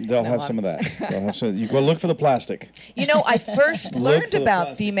want. they'll No, have I'm- some of that. They'll have some, you go look for the plastic. You know, I first Look learned for the about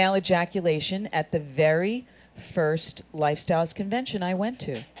plastic. female ejaculation at the very first lifestyles convention I went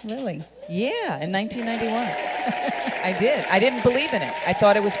to. Really? Yeah, in 1991. I did. I didn't believe in it. I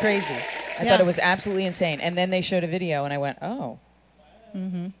thought it was crazy. I thought it was absolutely insane. And then they showed a video, and I went, oh.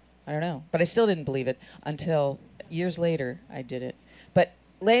 Mm-hmm. I don't know. But I still didn't believe it until years later I did it. But,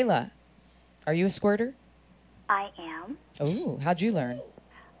 Layla, are you a squirter? I am. Oh, how'd you learn?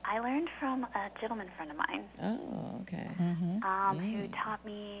 I learned from a gentleman friend of mine Oh, okay. who taught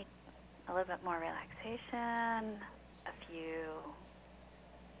me a little bit more relaxation, a few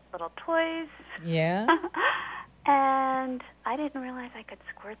little toys. Yeah? And I didn't realize I could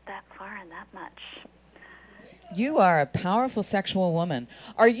squirt that far and that much. You are a powerful sexual woman.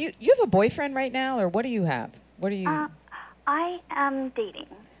 Are you have a boyfriend right now, or what do you have? What are you... I am dating.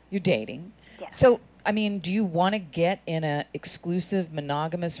 You're dating? Yes. So, I mean, do you want to get in an exclusive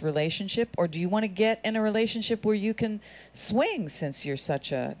monogamous relationship, or do you want to get in a relationship where you can swing since you're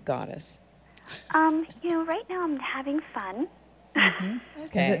such a goddess? Right now I'm having fun.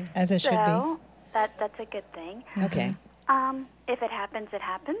 Okay. As it should So that's a good thing. Okay. If it happens, it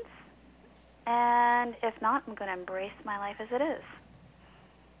happens. And if not, I'm going to embrace my life as it is.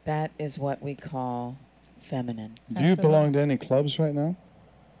 That is what we call feminine. Do you belong to any clubs right now?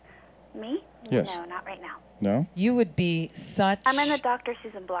 Me? Yes. No, not right now. No? You would be such... I'm in the Dr.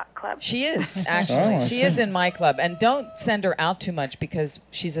 Susan Block Club. She is, actually. Oh, I she see. is in my club. And don't send her out too much because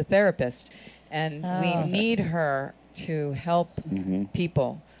she's a therapist. And we need her to help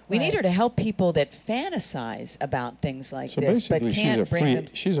people. We need her to help people that fantasize about things like So this, but basically, can't bring them...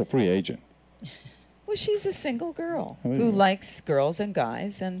 she's a free agent. Well, she's a single girl Oh, who yeah. likes girls and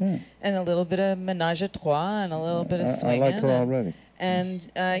guys and a little bit of menage a trois and a little bit of I swinging. like her and- already. And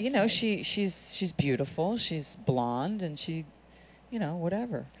she's beautiful. She's blonde, and she,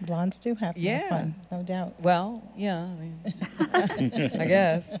 whatever. be. Blondes do have more Yeah. fun, no doubt. Well, yeah, I mean, I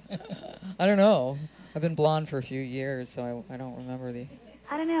guess. I don't know. I've been blonde for a few years, so I don't remember the.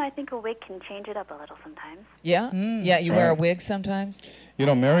 I don't know. I think a wig can change it up a little sometimes. Yeah, yeah. You wear a wig sometimes. You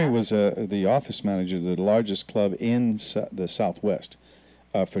know, Mary was the office manager of the largest club in the Southwest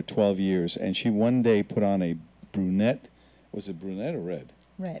for 12 years, and she one day put on a brunette. Was it brunette or red?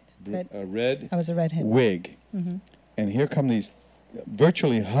 Red. A red I was a redhead. wig. And here come these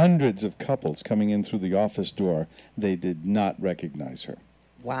virtually hundreds of couples coming in through the office door. They did not recognize her.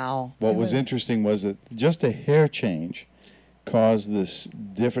 Wow. What was interesting was that just a hair change caused this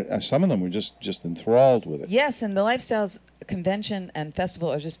different... some of them were just enthralled with it. Yes, and the Lifestyles Convention and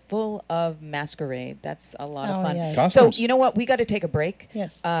Festival are just full of masquerade. That's a lot of Oh, fun. yes. Costumes. So, you know what? We got to take a break.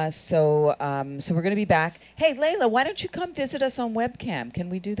 Yes. So we're going to be back. Hey, Layla, why don't you come visit us on webcam? Can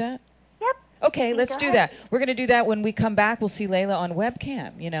we do that? Yep. Okay, let's Go do ahead. that. We're going to do that when we come back. We'll see Layla on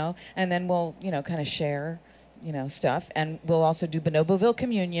webcam, and then we'll, kind of share, stuff. And we'll also do Bonoboville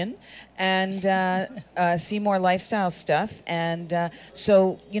Communion and see more lifestyle stuff. And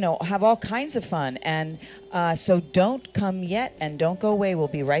so, have all kinds of fun. And so don't come yet and don't go away. We'll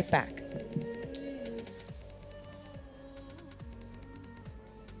be right back.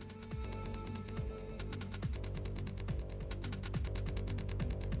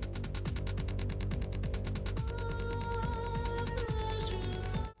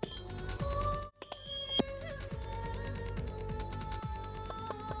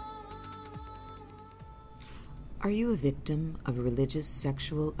 Are you a victim of religious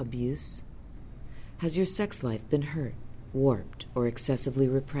sexual abuse? Has your sex life been hurt, warped, or excessively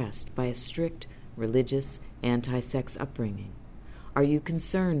repressed by a strict, religious, anti-sex upbringing? Are you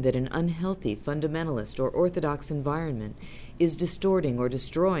concerned that an unhealthy, fundamentalist, or orthodox environment is distorting or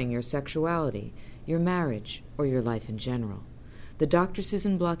destroying your sexuality, your marriage, or your life in general? The Dr.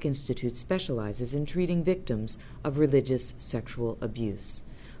 Susan Block Institute specializes in treating victims of religious sexual abuse.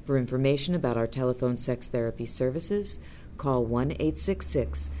 For information about our telephone sex therapy services, call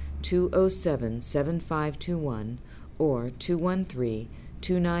 1-866-207-7521 or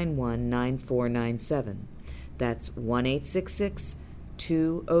 213-291-9497. That's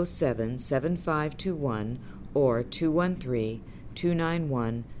 1-866-207-7521 or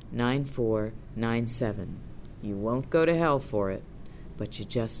 213-291-9497. You won't go to hell for it, but you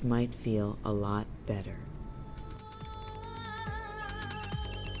just might feel a lot better.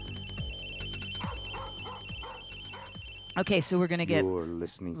 Okay, so we're going to get You're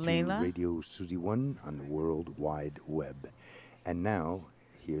listening to Layla? Radio Susie One on the World Wide Web. And now,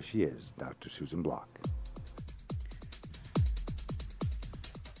 here she is, Dr. Susan Block.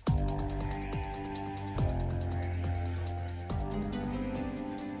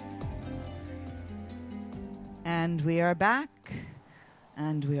 And we are back,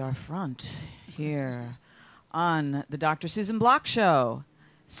 and we are front here on the Dr. Susan Block Show.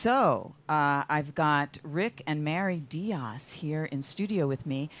 So I've got Rick and Mary Diaz here in studio with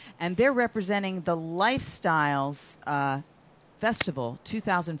me, and they're representing the Lifestyles Festival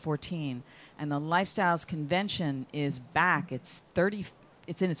 2014, and the Lifestyles Convention is back. It's in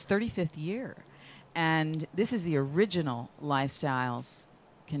its 35th year, and this is the original Lifestyles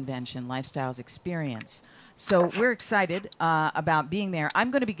Convention, Lifestyles Experience. So we're excited about being there.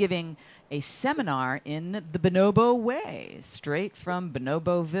 I'm going to be giving a seminar in the Bonobo Way, straight from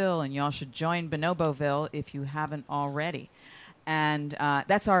Bonoboville, and y'all should join Bonoboville if you haven't already. And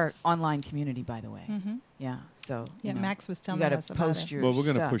that's our online community, by the way. Mm-hmm. Yeah, so Yeah, Max was telling you got us to about post it. your Well, we're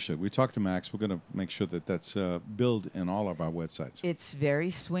going to stuff. push it. We talked to Max. We're going to make sure that that's built in all of our websites. It's very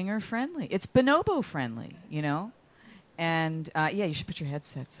swinger friendly. It's bonobo friendly, you know? And yeah, you should put your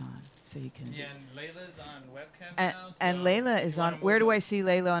headsets on so you can. Yeah, and Layla's on webcam And, now. So and Layla is on. Where do I see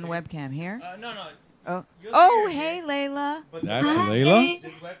Layla on webcam? Here? No. Oh, You'll oh, see her hey, here. Layla. But That's this Layla?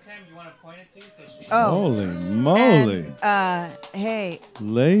 webcam, you want to point it to so she. Oh. Holy moly. And, hey,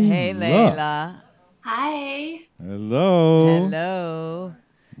 Layla. hey, Layla. Hi. Hello. Hello.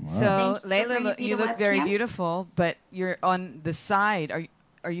 Wow. So, Thank you for Layla, bringing me you the look very webcam. beautiful, but you're on the side.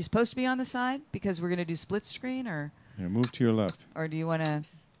 Are you supposed to be on the side because we're going to do split screen, or Here, move to your left. do you want to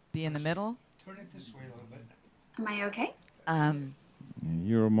be in the middle? Turn it this way a little bit. Am I okay?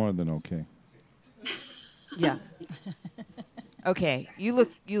 You're more than okay. Yeah. Okay, you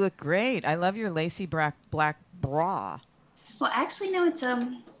look great. I love your lacy black bra. Well, actually, no. It's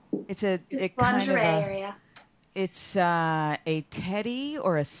It's a just it kind of lingerie a, area. it's a teddy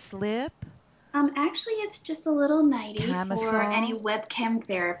or a slip. Actually, it's just a little nightie for Camisole? any webcam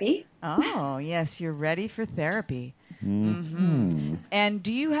therapy. Oh, yes, you're ready for therapy. Mm-hmm. And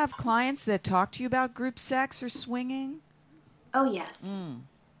do you have clients that talk to you about group sex or swinging? Oh yes,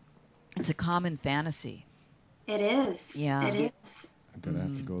 It's a common fantasy. it is. Yeah. it is. I'm going to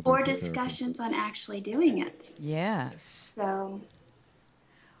have to go there. Or for therapy. discussions on actually doing it. Yes. So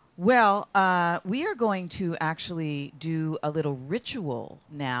Well, we are going to actually do a little ritual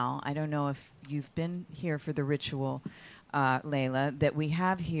now. I don't know if you've been here for the ritual, Layla, that we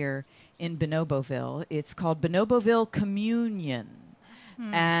have here in Bonoboville. It's called Bonoboville Communion.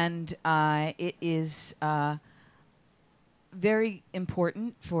 And it is very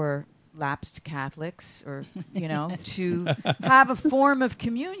important for lapsed Catholics or, to have a form of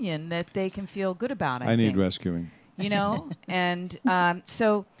communion that they can feel good about, I need think. rescuing. And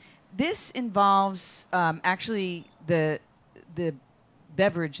so this involves actually the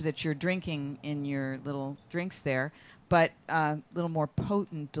beverage that you're drinking in your little drinks there, but a little more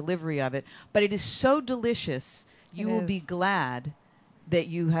potent delivery of it. But it is so delicious, you will be is. glad that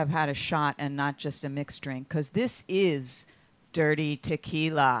you have had a shot and not just a mixed drink, because this is dirty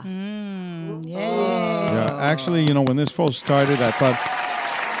tequila. Yeah, actually, when this first started, I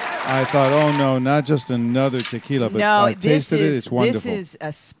thought, oh no, not just another tequila, but No, I tasted it. It's wonderful. This is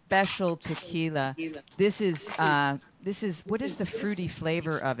a special tequila. This is what is the fruity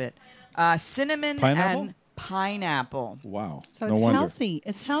flavor of it? Cinnamon Pineapple? and pineapple. Wow. So no it's wonder. healthy.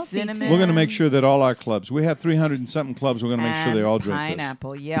 It's healthy. Cinnamon. too. We're going to make sure that all our clubs, we have 300 and something clubs, we're going to make sure they And all drink this.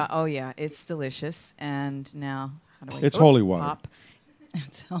 pineapple. Yeah. Oh yeah. It's delicious. And now, how do I? It's holy water. Pop.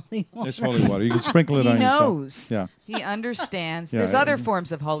 It's healthy. It's holy water. You can sprinkle it He on knows. yourself. Yeah. He understands. Yeah, There's yeah. other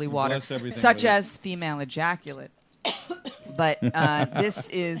forms of holy water, Bless everything such with it. as female ejaculate. But this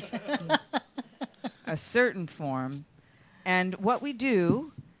is a certain form. And what we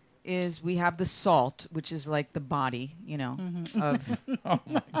do is we have the salt, which is like the body, of,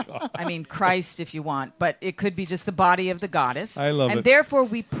 I mean, Christ if you want, but it could be just the body of the goddess. I love and it. therefore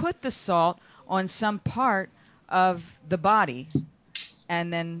we put the salt on some part of the body,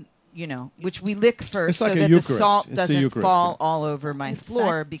 and then, which we lick first It's like so a that Eucharist. the salt It's a doesn't Eucharist, fall yeah. all over my It's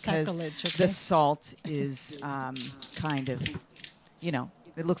floor because sacrilege, the okay? salt is kind of,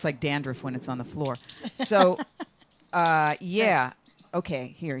 it looks like dandruff when it's on the floor. So, yeah.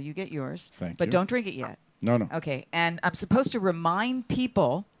 Okay, here, you get yours. Thank but you. don't drink it yet. No. Okay, and I'm supposed to remind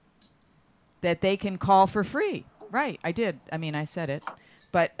people that they can call for free. Right, I did. I mean, I said it.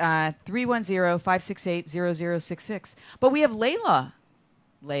 But 310-568-0066. But we have Layla.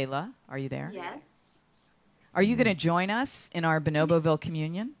 Layla, are you there? yes, Are you going to join us in our Bonoboville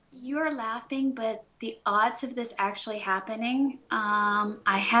communion? you're laughing, but the odds of this actually happening.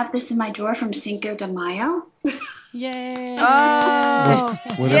 I have this in my drawer from Cinco de Mayo. Yay. Oh,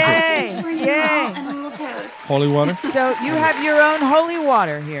 What is it? yay, Bring it yay. out and a little toast. Holy water? So you have your own holy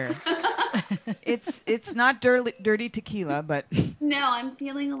water here. It's not dirty tequila, but No, I'm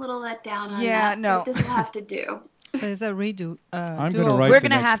feeling a little let down on Yeah, that. no. But this will have to do. So it's a redo. I'm do-over. gonna write We're the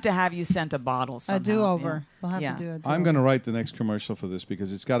going to next- have you sent a bottle somehow. a do-over. Yeah. We'll have Yeah. to do a do-over. I'm going to write the next commercial for this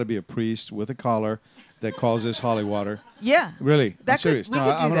because it's got to be a priest with a collar that calls this holy water. Yeah. Really? I'm That could- serious. we No, could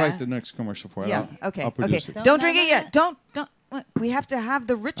I'm do going to that. write the next commercial for it. Yeah. I'll Okay. produce Okay. it. Don't drink it yet. Don't. What? We have to have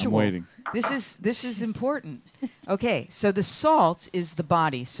the ritual. waiting. This is important. Okay. So the salt is the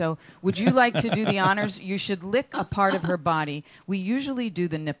body. So would you like to do the honors? You should lick a part of her body. We usually do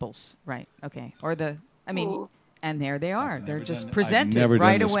the nipples, right? Okay. Or the. I mean, and there they are. They're just presented I've never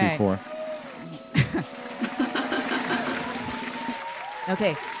right done this away. before.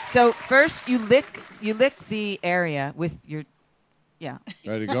 Okay. So first you lick the area with your. Yeah.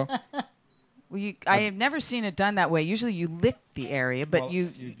 Ready to go? Well, I have never seen it done that way. Usually you lick the area, but Well,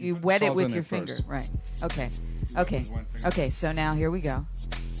 you you put wet it salt with in your it finger. first. Right. Okay. Okay. with one finger. Okay, so now here we go.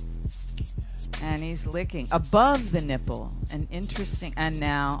 And he's licking above the nipple. And interesting. And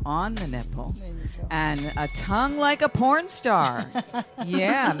now on the nipple. There you go. And a tongue like a porn star.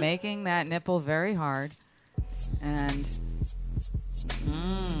 Yeah, making that nipple very hard. And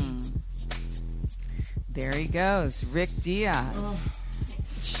there he goes. Rick Diaz.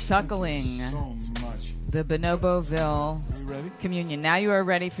 Suckling So much. the Bonoboville Are you ready? communion. Now you are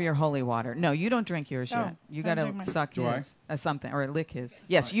ready for your holy water. No, you don't drink yours Oh, yet. You I got don't to drink mine. suck Do I? his, something, or lick his.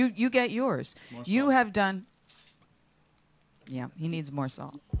 Yes, you get yours. More You salt. have done. Yeah, he needs more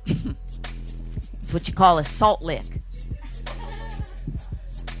salt. It's what you call a salt lick.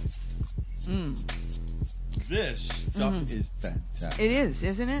 This stuff is fantastic. It is,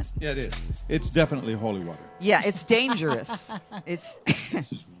 isn't it? Yeah, it is. It's definitely holy water. Yeah, it's dangerous. It's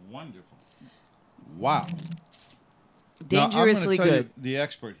This is wonderful. Wow. dangerously now, I'm gonna tell good. You, the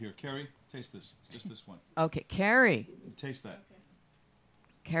expert here, Carrie, taste this. Just this one. Okay, Carrie. Taste that.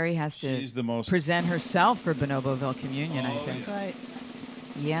 Carrie has to She's the most. present herself for Bonoboville communion, I Oh, think. That's right.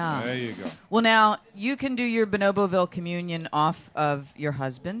 Yeah. There you go. Well, now you can do your Bonoboville communion off of your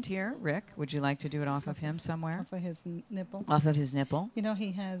husband here, Rick. Would you like to do it off of him somewhere? For his nipple. Off of his nipple? You know,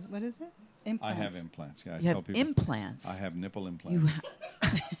 he has, what is it? I Implants. have implants. Yeah, I You tell have people. implants. I have nipple You implants.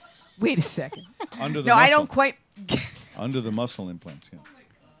 Wait a second. Under the No, muscle. I don't quite. Under the muscle implants.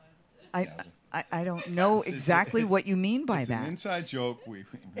 Yeah. I don't know It's- exactly it's- what you mean by It's that. an inside joke.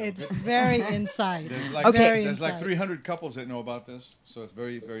 It's very inside. There's like, Okay. Very there's like inside. 300 couples that know about this, so it's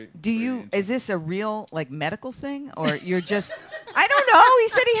very, very. Do very you? intimate. Is this a real like medical thing, or you're just? I don't know. He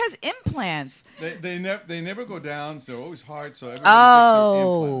said he has implants. They never go down. So they're always hard. So everybody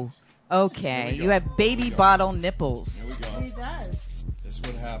Oh, fixes their implants. okay. Here we You go. have baby Here we go. bottle nipples. There we go. He does. This is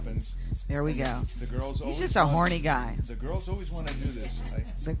what happens. There we go. The girls He's always. just a want- horny guy. The girls always want to do this.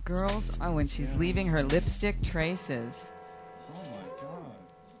 The girls. Oh, when she's leaving her lipstick traces. Oh my God.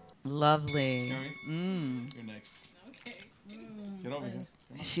 Lovely. Carrie, you're next. Okay. Get over here.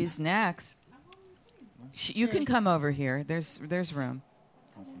 Come on. She's next. You can come over here. There's room.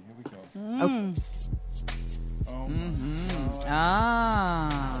 Okay, here we go. Oh. Oh my God.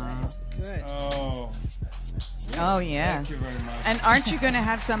 Ah. Good. Oh. Oh yes. Thank you very much. And aren't you going to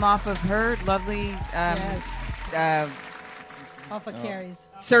have some off of her lovely Yes. Off Oh. of Carrie's.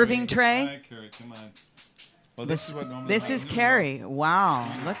 serving tray? Hi, Carrie. Come on. Well, this is what normally This happens. is Carrie. Wow,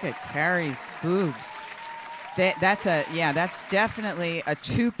 look at Carrie's boobs. That's definitely a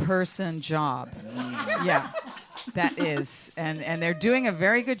two-person job. Yeah, that is, and they're doing a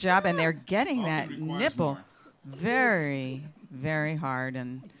very good job, and they're getting Oh, that it requires nipple more. very, very hard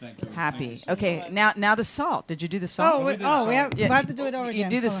and Thank you. happy. Thank you so Okay, now the salt. Did you do the salt? Oh, we have, Yeah, we have to do it over You again.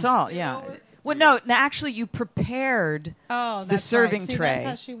 do the Hold on. salt, yeah. Well, no, actually, you prepared Oh, the that's serving right. See, tray that's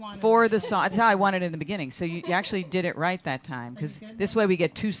how she wanted for it. the salt. That's how I wanted it in the beginning. So you actually did it right that time, because this way we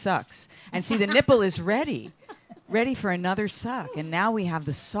get two sucks. And see, the nipple is ready for another suck. And now we have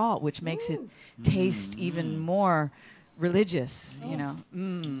the salt, which makes it taste even more religious. You know,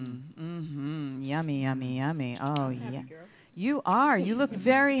 yummy, yummy, yummy. Oh yeah. You are. You look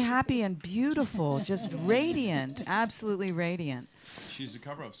very happy and beautiful, just radiant, absolutely radiant. She's the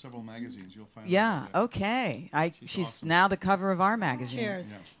cover of several magazines. You'll find. Yeah. Out Okay. She's awesome. now the cover of our magazine.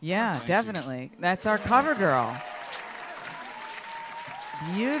 Cheers. Yeah, Thank you. definitely. That's our cover girl.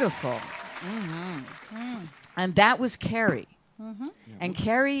 Beautiful. And that was Carrie. And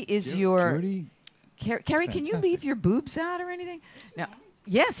Carrie is your. Dirty. Carrie, can you leave your boobs out or anything? No.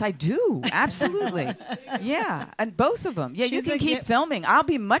 Yes, I do. Absolutely. Yeah, and both of them. Yeah, you She's can a keep gi- filming. I'll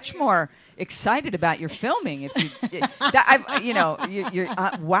be much more excited about your filming if you.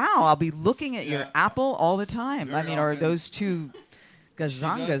 Wow, I'll be looking at your Yeah. apple all the time. Very I mean, or often. those two She does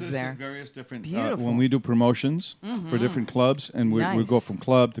gazongas this there. at various different. Beautiful. When we do promotions for different clubs, and we go Nice. from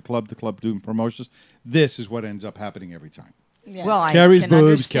club to club to club doing promotions, this is what ends up happening every time. Yes. Well, I Carrie's can boobs,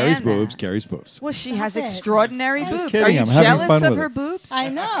 understand Carrie's that. boobs, Carrie's boobs. Well, she has Stop it. extraordinary I was boobs. kidding. Are you I'm having jealous fun of with her it. boobs? I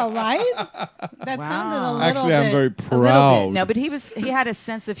know, right? That Wow. sounded a little Actually, I'm bit. very A little proud. bit. No, but he had a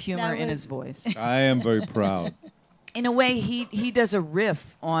sense of humor That in was- his voice. I am very proud. In a way, he does a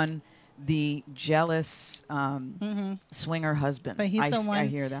riff on the jealous swinger husband. But he's I, the s- one. I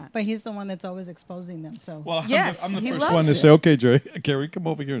hear that. But he's the one that's always exposing them. So Well, Yes, I'm the he first loves one to it. say, okay, Jerry, Carrie, come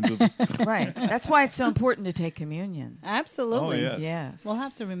over here and do this. Right. That's why it's so important to take communion. absolutely. Oh, yes. Yes. We'll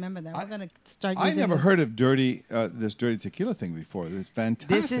have to remember that. We're going to start I using never this. heard of this dirty tequila thing before. It's fantastic.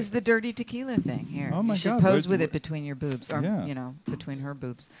 This is the dirty tequila thing here. Oh, my you should God, pose what- with it between your boobs, or Yeah. between her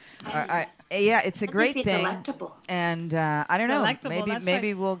boobs. Yeah, it's a great be thing. delectable. And I don't know. Delectable,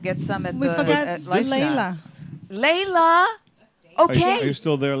 Maybe that's we'll get some at We the forgot at Lifestyle. Layla. Layla. Okay. Are you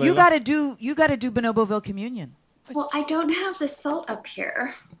still there, Layla? You gotta do Bonoboville communion. Well, I don't have the salt up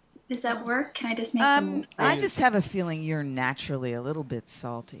here. Does that work? Can I just make them? I just have a feeling you're naturally a little bit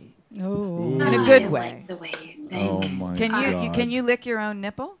salty. Oh. in a good I way. like the way you think. Oh, my Can you God. can you lick your own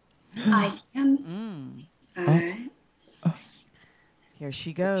nipple? I can. All right. Here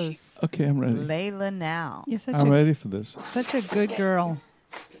she goes. Okay, I'm ready. Layla now. You're such I'm a ready for this. such a good girl.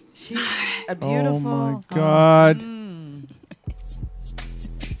 She's a beautiful. Oh, my God.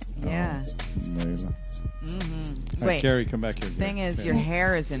 Yeah. Layla. Mm-hmm. All right, Wait. Carrie, come back here. Thing is, your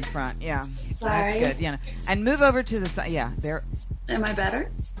hair is in front. Yeah. Sorry. That's good. Yeah. And move over to the side. Yeah. There. Am I better?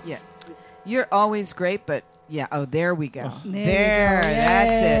 Yeah. You're always great, but yeah. Oh, there we go. There you go.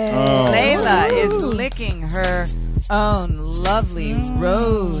 That's it. Oh. Layla is licking her own lovely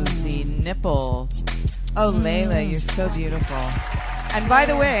rosy nipple. Oh, Layla, you're so beautiful. And by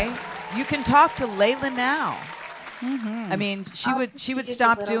the way, you can talk to Layla now. I mean, she would just a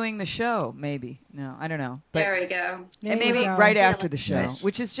stop little- doing the show, maybe. No, I don't know. But There we go. There and you maybe go. right after the show, Yes.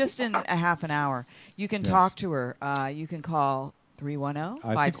 which is just in a half an hour. You can Yes. talk to her. You can call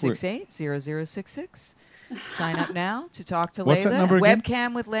 310-568-0066. Sign up now to talk to What's Layla. that number again?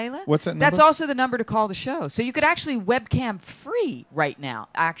 Webcam with Layla. What's that That's number? also the number to call the show. So you could actually webcam free right now.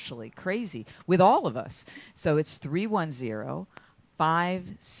 Actually, crazy with all of us. So it's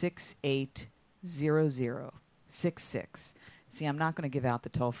 310-568-0066. See, I'm not going to give out the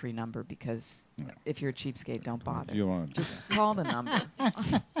toll-free number because if you're a cheapskate, don't bother. You won't. Just call the number.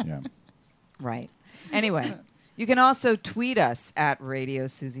 Yeah. Right. Anyway, you can also tweet us at Radio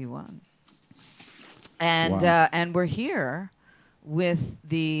Susie One. And Wow. and we're here with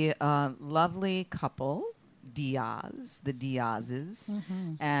the lovely couple Diaz, the Diazes,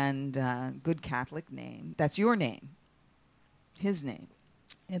 and good Catholic name. That's your name. His name.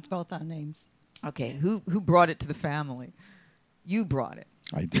 It's both our names. Okay. Who brought it to the family? You brought it.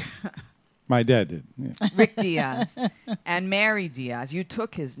 I did. My dad did. Yeah. Rick Diaz and Mary Diaz. You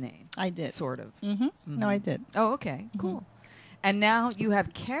took his name. I did. Sort of. No, I did. Oh, okay. Cool. And now you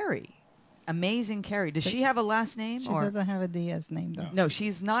have Carrie. Amazing Carrie. Does she have a last name? She or doesn't have a Diaz name though. No,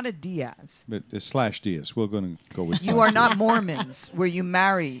 she's not a Diaz. But it's slash Diaz. We're going to go with You slash are not Diaz. Mormons where you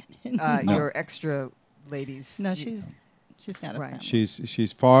marry No. your extra ladies. No, You- she's got a Right. family.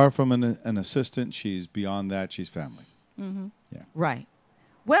 She's far from an assistant. She's beyond that. She's family. Right.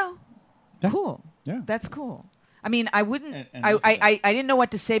 Well, Yeah. cool. Yeah. That's cool. I mean, I wouldn't. And I, look at I didn't know what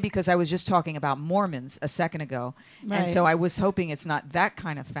to say because I was just talking about Mormons a second ago, and so Right. I was hoping it's not that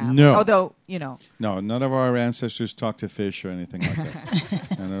kind of family. No. Although No, none of our ancestors talked to fish or anything like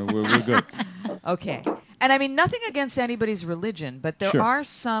that. And we're good. Okay. And I mean, nothing against anybody's religion, but there Sure. are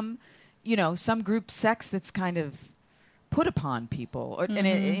some, some group sex that's kind of put upon people. Or, and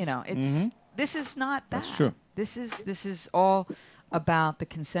it's this is not that. That's true. This is all about the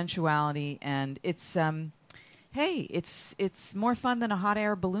consensuality, and it's hey, it's more fun than a hot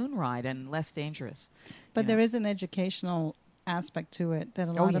air balloon ride and less dangerous. But you there know. is an educational aspect to it that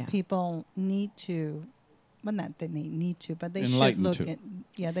a Oh, lot yeah. of people need to. Well, not that they need to, but they should Enlightened look to. at.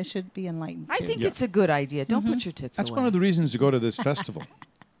 Yeah, they should be enlightened. I to. think Yeah. it's a good idea. Don't put your tits That's away. one of the reasons to go to this festival.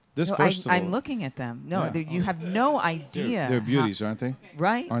 This No, festival. I'm looking at them. No, Yeah. you have no idea. They're how- beauties, aren't they?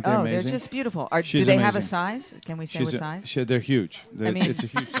 right? Aren't they oh, amazing? they're just beautiful. Do She's they have a amazing. size? Can we say what size? They're huge. mean- It's a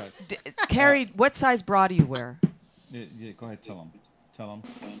huge size. Carrie, what size bra do you wear? Yeah, go ahead, tell them. Tell them.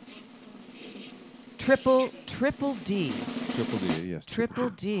 Triple D. Triple D, yes. Triple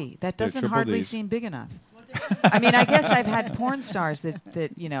D. That They're doesn't triple hardly Ds. seem big enough. I mean, I guess I've had porn stars that puff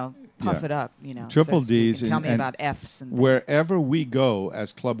Yeah. it up, Triple so you Ds can tell me and about Fs and things. Wherever we go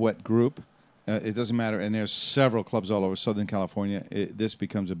as Club Wet Group, it doesn't matter, and there's several clubs all over Southern California. This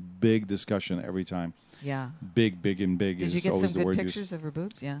becomes a big discussion every time. Yeah. Big and big Did is you get always some the good word pictures used. of her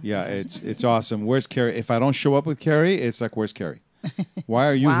boobs? Yeah. Yeah, it's awesome. Where's Carrie? If I don't show up with Carrie, it's like, where's Carrie? Why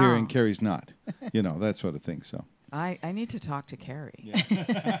are you here Wow. and Carrie's not? That sort of thing. So I need to talk to Carrie.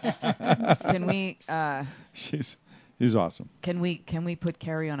 Yeah. Can we She's awesome. can we put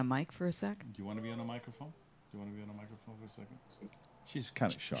Carrie on a mic for a sec? Do you want to be on a microphone? Do you want to be on a microphone for a second? She's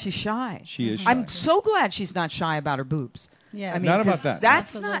kind of shy. She's shy. She is shy. I'm so glad she's not shy about her boobs. Yeah. I mean, Not about 'cause that.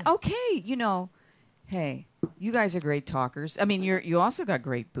 That's Absolutely. not okay. You know, hey, you guys are great talkers. I mean, you also got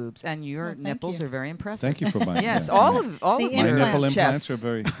great boobs, and your Well, thank nipples you. are very impressive. Thank you for my Yes, yeah. all of The your My nipple chests. implants are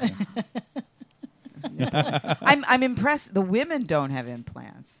very. I'm impressed. The women don't have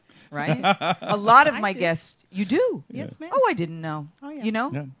implants, right? A lot of I my do. guests, you do. Yes, ma'am. Oh, I didn't know. Oh, yeah. You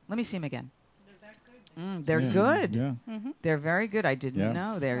know? Yeah. Let me see them again. They're Yeah, good. Yeah. They're very good. I didn't Yeah.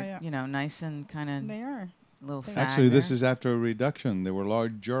 know. They're Oh, yeah. nice and kind of They are. little They are. sag Actually, this there. is after a reduction. They were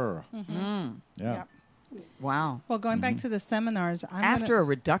larger. Yeah. Yep. Wow. Well, going back to the seminars, After a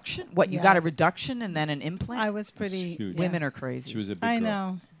reduction, what you got a Yes. reduction and then an implant? I was pretty. huge. Women are crazy. She was a big I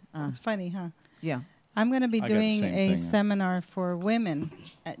girl. know. It's funny, huh? Yeah. I'm going to be I got the doing same a thing. seminar for women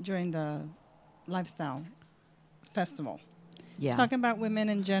during the lifestyle festival. Yeah. Talking about women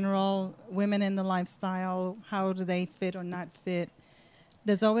in general, women in the lifestyle, how do they fit or not fit?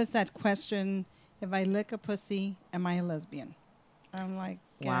 There's always that question, if I lick a pussy, am I a lesbian? I'm like,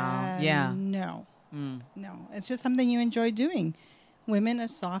 Wow. Yeah. no. Mm. No. It's just something you enjoy doing. Women are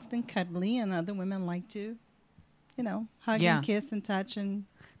soft and cuddly, and other women like to, hug Yeah. and kiss and touch. And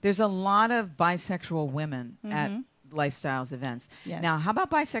There's a lot of bisexual women at lifestyles events. Yes. Now, how about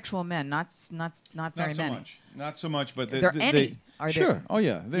bisexual men? Not very Not so many. much. Not so much, but There any? Are there- sure. Oh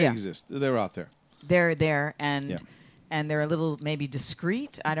yeah, they Yeah. exist. They're out there. They're there and Yeah. and they're a little maybe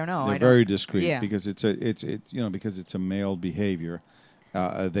discreet. I don't know. They're I don't- very discreet Yeah. because it's because it's a male behavior.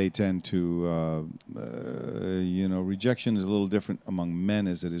 They tend to rejection is a little different among men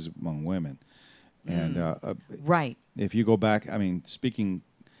as it is among women, and Right. if you go back, I mean, speaking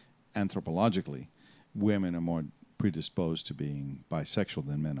anthropologically, women are more predisposed to being bisexual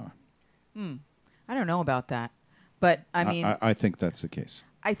than men are. I don't know about that. But I mean I think that's the case.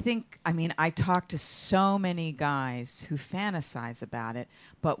 I talk to so many guys who fantasize about it,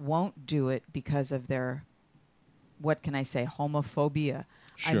 but won't do it because of their, what can I say, homophobia.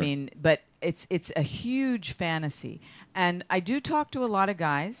 I Sure. mean, but it's a huge fantasy. And I do talk to a lot of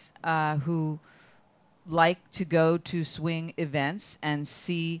guys who like to go to swing events and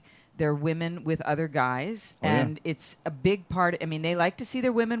see their women with other guys. Oh, yeah. And it's a big part. I mean, they like to see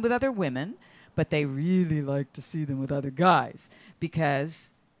their women with other women, but they really like to see them with other guys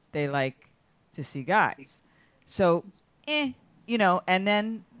because they like to see guys. So, and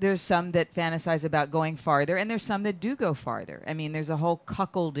then there's some that fantasize about going farther, and there's some that do go farther. I mean, there's a whole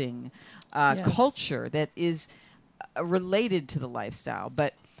cuckolding Yes. culture that is related to the lifestyle.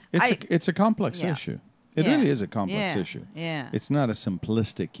 But It's a complex Yeah. issue. It Yeah. really is a complex Yeah. issue. Yeah. It's not a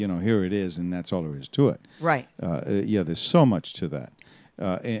simplistic, here it is, and that's all there is to it. Right. There's so much to that.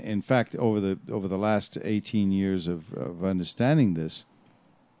 In fact, over the last 18 years of understanding this,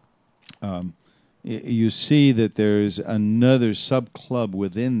 you see that there's another sub-club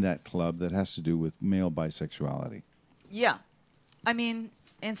within that club that has to do with male bisexuality. Yeah. I mean,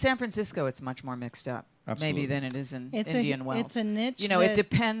 in San Francisco, it's much more mixed up. Absolutely. Maybe than it is in It's Indian a, Wells. it's a niche. It that-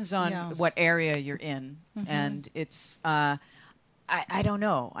 depends on yeah. what area you're in, and it's. I don't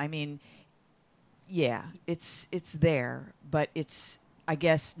know. I mean, yeah, it's there, but it's, I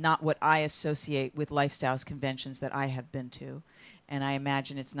guess, not what I associate with lifestyles conventions that I have been to, and I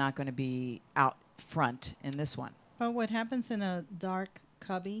imagine it's not going to be out front in this one. But what happens in a dark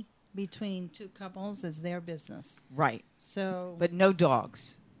cubby between two couples is their business. Right. So, But no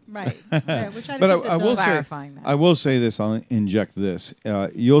dogs. right. Yeah, which I But just I will say, Clarifying that. I will say this. I'll inject this.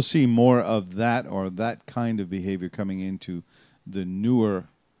 You'll see more of that or that kind of behavior coming into the newer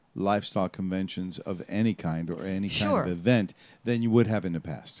lifestyle conventions of any kind or any kind Sure. of event than you would have in the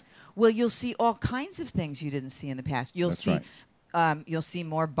past. Well, you'll see all kinds of things you didn't see in the past. That's right. You'll see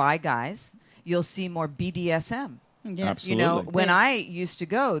more bi guys. You'll see more BDSM. yes. Absolutely. When Yes. I used to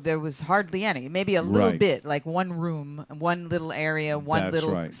go, there was hardly any. Maybe a little Right. bit, like one room, one little area, one That's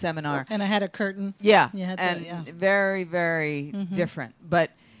little right. seminar. And I had a curtain. Yeah, You had to- and yeah. very, very Mm-hmm. different.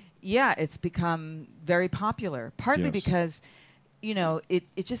 But yeah, it's become very popular. Partly Yes. because,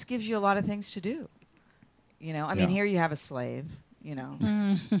 it just gives you a lot of things to do. I mean, Yeah. here you have a slave.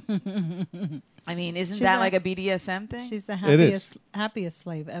 I mean, isn't She's that a- like a BDSM thing? She's the It is. happiest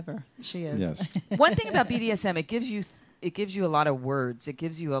slave ever. She is. Yes. One thing about BDSM, it gives you a lot of words. It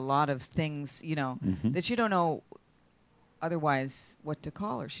gives you a lot of things, Mm-hmm. that you don't know otherwise what to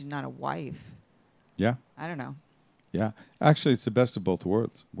call her. She's not a wife. Yeah. I don't know. Yeah. Actually, it's the best of both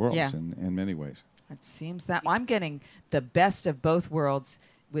worlds Yeah. in many ways. It seems that I'm getting the best of both worlds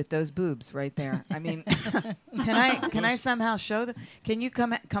with those boobs right there. I mean, can I somehow show them? Can you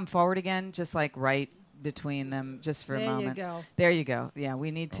come forward again, just like right between them, just for a moment? There you go. There you go. Yeah, we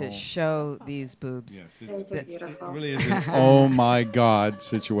need to show these boobs. Yes, Those are beautiful. it really is an oh my God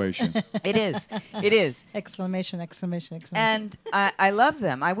situation. It is. It is. Exclamation, exclamation, exclamation. And I love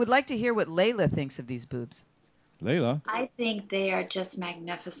them. I would like to hear what Layla thinks of these boobs. Layla. I think they are just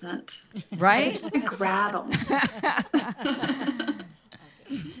magnificent. I Right? just want to grab them.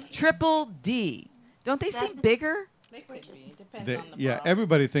 Triple D. Don't they seem bigger?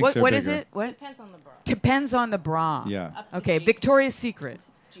 Everybody thinks they're What bigger. is it? What? Depends on the bra. Depends on the bra. Yeah. Okay, Victoria's Secret.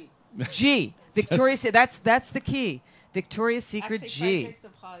 G. Victoria's that's the key. Victoria's Secret Actually, G. Fredericks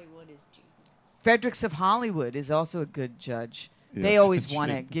of Hollywood is G. Fredericks of Hollywood is also a good judge. They Yes, always that's want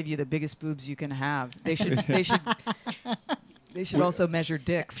to right. give you the biggest boobs you can have. They should also measure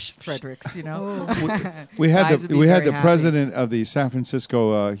dicks, Fredericks, you know. We had Guys would be we had very the happy. president of the San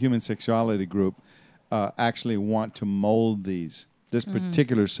Francisco Human Sexuality Group actually want to mold this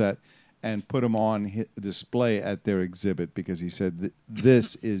particular set and put them on display at their exhibit because he said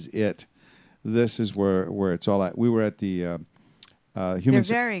this is it. This is where it's all at. We were at the They're human.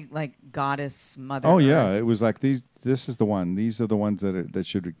 very like goddess mother. Oh yeah, Earth. it was like these. This is the one. These are the ones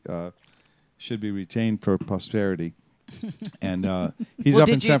that should be retained for posterity. And he's Well, up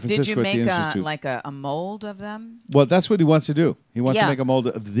in did you- San Francisco Did you at the make institute. like a mold of them? Well, that's what he wants to do. He wants Yeah. to make a mold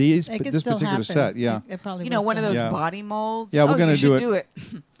of this It could this still particular happen. set. Yeah. It probably You know, will one of still those Yeah. body molds. Yeah, we're Oh, gonna you should do it.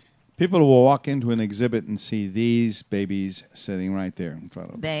 People will walk into an exhibit and see these babies sitting right there in front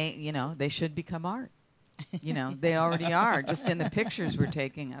of them. They should become art. You know, they already are, just in the pictures we're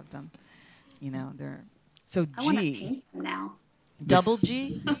taking of them. You know, they're so I want to G, paint them now. double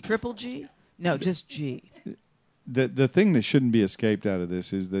G, triple G. No, just G. The thing that shouldn't be escaped out of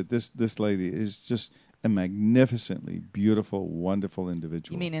this is that this lady is just a magnificently beautiful, wonderful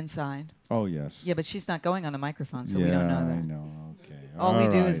individual. You mean inside? Oh yes. Yeah, but she's not going on the microphone, so yeah, we don't know I that. know. Okay. All we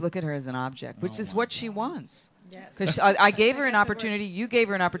do is right. look at her as an object, which is what she wants. Yes. Because I gave her an opportunity. You gave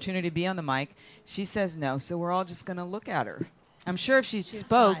her an opportunity to be on the mic. She says no, so we're all just going to look at her. I'm sure if she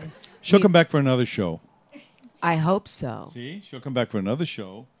spoke, fine. She'll come back for another show. I hope so. See, she'll come back for another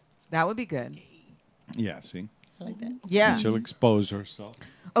show. That would be good. Yeah. See, I like that. Yeah. she'll expose herself.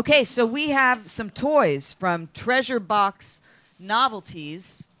 Okay, so we have some toys from Treasure Box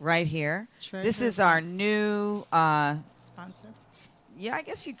Novelties right here. This Treasure is our Box. new, Sponsor. yeah, I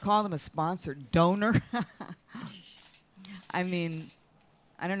guess you'd call them a sponsor, donor. I mean,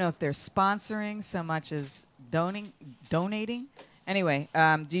 I don't know if they're sponsoring so much as donating. Anyway,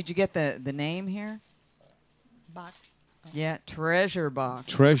 did you get the name here? Box. Yeah, Treasure Box.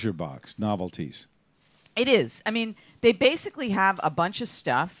 Treasure box novelties. It is. I mean, they basically have a bunch of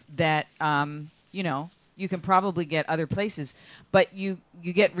stuff that you know, you can probably get other places, but you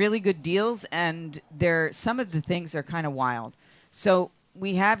get really good deals, and some of the things are kind of wild. So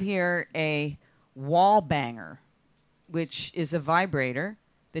we have here a wall banger, which is a vibrator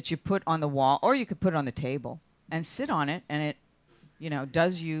that you put on the wall, or you could put it on the table and sit on it, and it, you know,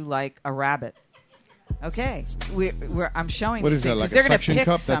 does you like a rabbit. Okay, I'm showing. What these is that? things, Like 'cause they're a gonna suction pick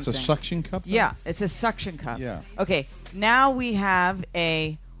cup? That's a something. suction cup. then? Yeah, it's a suction cup. Yeah. Okay, now we have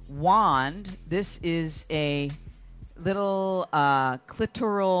a wand. This is a little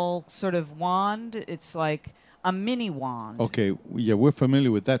clitoral sort of wand. It's like a mini wand. Okay. Yeah, we're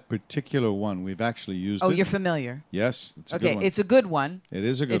familiar with that particular one. We've actually used Oh, it. you're familiar. Yes, it's a Okay, good one. it's a good one. It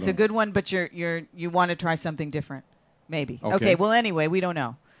is a good It's one. a good one, but you want to try something different, maybe. Okay. Well, anyway, we don't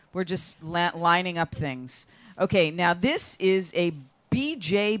know. We're just lining up things. Okay, now this is a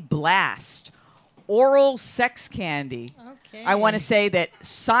BJ Blast oral sex candy. Okay. I want to say that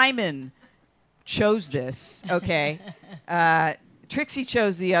Simon chose this. Okay. Trixie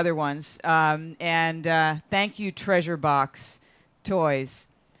chose the other ones. And thank you, Treasure Box Toys.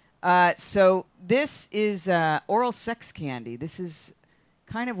 So this is oral sex candy. This is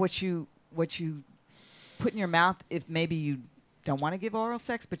kind of what you put in your mouth if maybe you don't want to give oral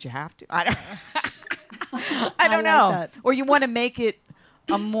sex, but you have to. I don't, I don't like know. that. Or you want to make it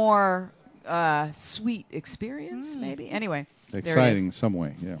a more sweet experience, maybe. Anyway, there it is. Exciting in some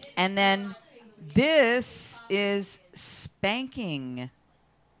way. Yeah. And then this is spanking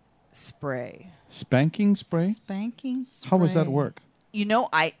spray. Spanking spray. Spanking spray. How does that work? You know,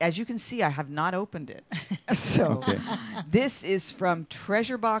 as you can see, I have not opened it. So Okay. this is from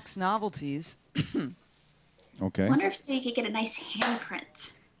Treasure Box Novelties. Okay. I wonder if so you could get a nice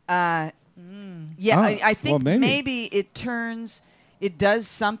handprint. Yeah, Oh, I think well, maybe. maybe it does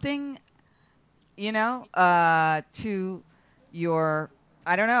something, you know, to your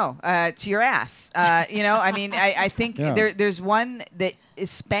I don't know. To your ass. I mean, I think Yeah. there's one that is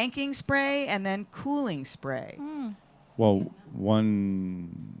spanking spray and then cooling spray. Well, one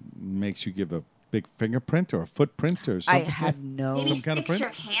makes you give a big fingerprint or a footprint or I something. have no. Maybe Some kind of sticks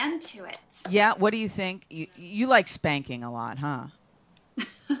print? your hand to it. Yeah. What do you think? You like spanking a lot, huh?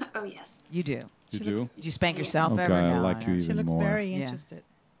 Oh, yes. You do. You do? Did you spank yourself Okay, ever? I No, like you don't. She even looks more. very Yeah. interested.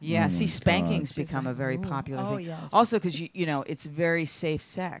 Yeah, Oh see, my spanking's God. become a very Ooh. popular Oh, thing. yes. Also, because it's very safe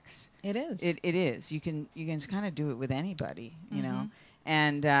sex. It is. It is. You can kind of do it with anybody, you know.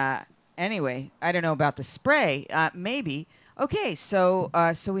 Mm-hmm. And anyway, I don't know about the spray. Maybe. Okay, so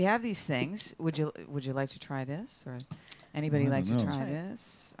we have these things. Would you like to try this, or anybody I like to don't know. try Try it.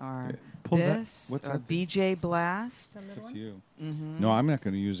 this, or pull that- this, what's or that thing? BJ Blast? It's up to you. Mm-hmm. No, I'm not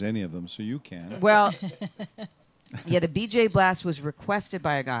going to use any of them, so you can. Well, yeah, the BJ Blast was requested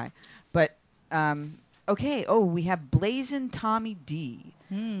by a guy, but okay. Oh, we have Blazin' Tommy D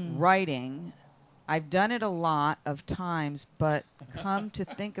writing. I've done it a lot of times, but come to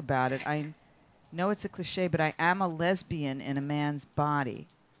think about it, I know it's a cliche, but I am a lesbian in a man's body.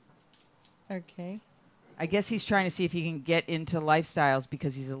 Okay. I guess he's trying to see if he can get into lifestyles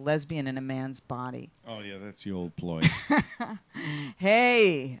because he's a lesbian in a man's body. Oh, yeah, that's the old ploy.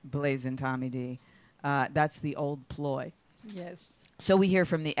 Hey, Blazin' Tommy D. That's the old ploy. Yes. So we hear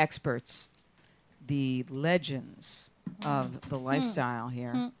from the experts, the legends of the lifestyle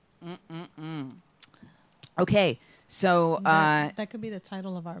here. Okay, so That could be the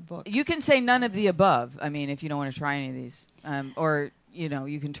title of our book. you can say none of the above. I mean, if you don't want to try any of these, or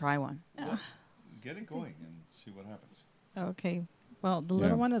you can try one. Get it going and see what happens. Okay. Well, the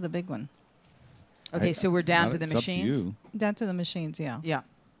little Yeah. one or the big one? Okay, so we're down Not- to the it's up to machines. you. Down to the machines, yeah. Yeah.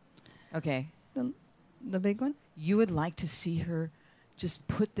 Okay. The big one? You would like to see her just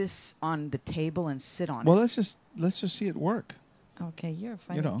put this on the table and sit on Well, it. let's just see it work. Okay, you're a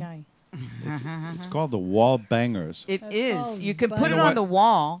funny know. guy. It's called the wall bangers. It That's is. all You can put butter. it You know on what? the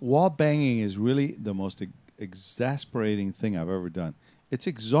wall. Wall banging is really the most exasperating thing I've ever done. It's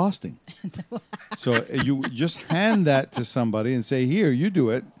exhausting. So you just hand that to somebody and say, "Here, you do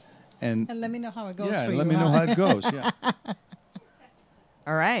it," and And let me know how it goes yeah, for let you. me know huh? how it goes. Yeah.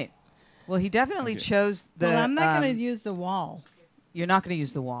 All right. Well, he definitely Okay. chose the. Well, I'm not going to use the wall. You're not going to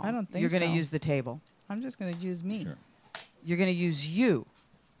use the wall. I don't think You're going to so. use the table. I'm just going to use me. Sure. You're going to use you.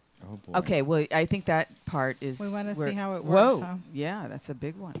 Oh boy. Okay. Well, I think that part is. We wanna where- see how it Whoa. works, huh? Yeah, that's a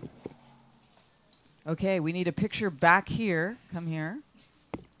big one. Okay, we need a picture back here. Come here.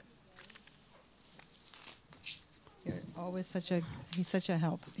 You're always he's such a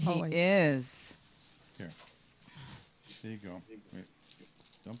help. He always. is. Here. There you go. Wait.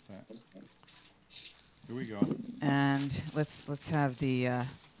 Dump that. Here we go. And let's have the.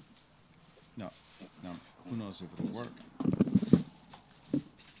 No. Who knows if it'll work?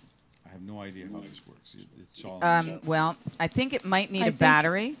 I have no idea how this works. It's all. Well, I think it might need I a think-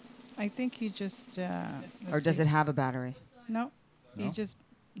 battery, I think you just. or does it have a battery? No. You No? just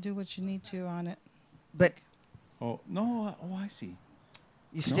do what you need to on it. But Oh no! Oh, I see.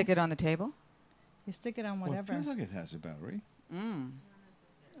 you stick it on the table. You stick it on Well, it whatever. feels like it has a battery.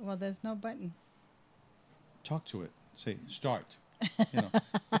 Well, there's no button. Talk to it. Say start.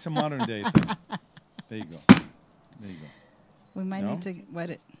 It's a modern day thing. There you go. There you go. We might No? need to wet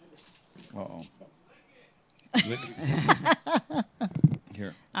it. Uh-oh.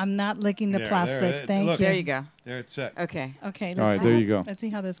 Here. I'm not licking the There, plastic. there, Thank look. you. There you go. There it's set. Okay. Okay. All right, let's there see- you go. Let's see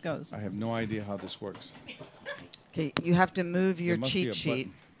how this goes. I have no idea how this works. Okay. You have to move your There must be cheat a sheet.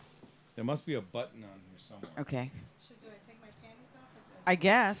 button. There must be a button on here somewhere. Okay. I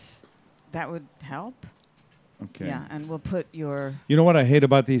guess that would help. Okay. Yeah, and we'll put your. You know what I hate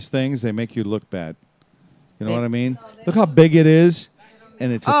about these things? They make you look bad. You know They- what I mean? Look how big it is,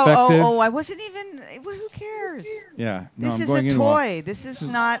 and it's effective. I wasn't even. Who cares? Yeah. No, This I'm is going a in toy. This is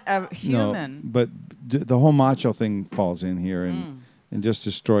not a human. No, but the whole macho thing falls in here and just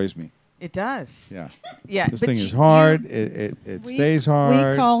destroys me. It does. Yeah. Yeah. This but thing is you- hard. It stays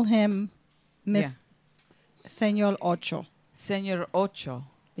hard. We call him Miss Senor Ocho Senor Ocho.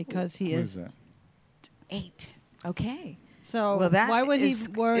 because he What is. is that? 8. Okay. So Well, that why would is,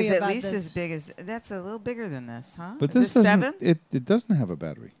 he worry is about at least this? as big as. That's a little bigger than this, huh? But Is this this doesn't. 7? It doesn't have a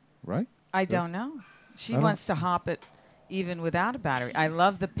battery, right? I does- don't know. She I don't- wants to hop it even without a battery. I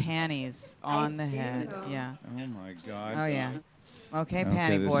love the panties on the head. Yeah. Oh my God. Oh yeah. Okay, Okay,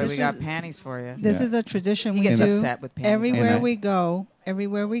 panty this boy, is- we got panties for you. This Yeah. is a tradition He we gets do. upset with panties. Everywhere And I-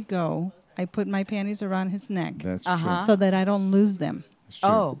 everywhere we go, I put my panties around his neck That's Uh-huh. so that I don't lose them. true. That's true.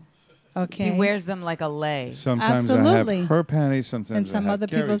 Oh, Okay. he wears them like a lay. Sometimes I Absolutely. have her panties. Sometimes and I some have other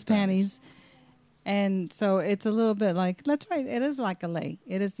Gary's people's panties. And so it's a little bit like, that's right, it is like a lay.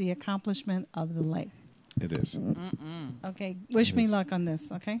 It is the accomplishment of the lay. It is. Okay, wish It me is. luck on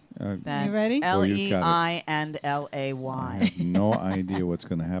this, okay? That's You ready? Well, you've got it. L-E-I and I L-A-Y. have no idea what's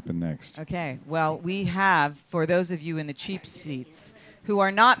going to happen next. Okay, well, we have, for those of you in the cheap seats who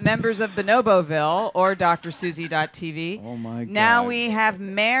are not members of Bonoboville or drsusie.tv, Oh, my God. now we have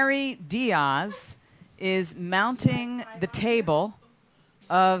Mary Diaz is mounting the table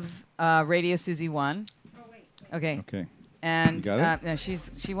of Radio Susie 1. Okay. Okay. And You got it? no,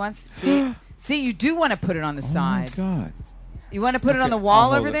 she wants see you do want to put it on the side. Oh, my God. You want to put it on the Okay, wall I'll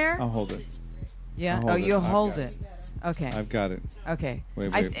hold over it. there? I'll hold it. Yeah. I'll hold Oh, it. you'll I've hold got it. Okay. I've got it. Okay.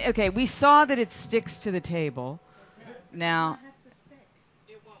 Wait, wait. Okay, we saw that it sticks to the table. Now.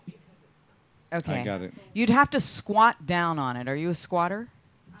 Okay. I got it. You'd have to squat down on it. Are you a squatter?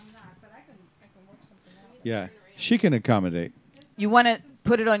 Yeah. She can accommodate. You want to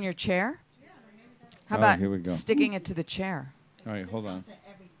put it on your chair? How Oh, about here we go. sticking it to the chair? All right, hold on.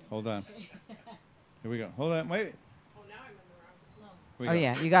 Hold on. Here we go. Hold on. Wait. We Oh go.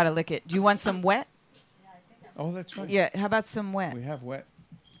 yeah, you got to lick it. Do you want some wet? Oh, that's right. Yeah. How about some wet? We have wet.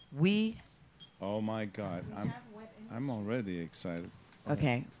 Oh, my God. I'm already excited.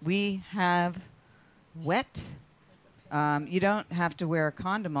 Okay. We have wet. You don't have to wear a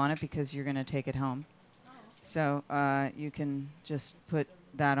condom on it because you're going to take it home. So you can just put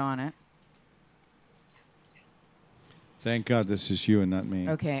that on it. Thank God this is you and not me.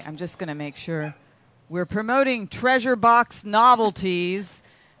 Okay, I'm just going to make sure. We're promoting Treasure Box Novelties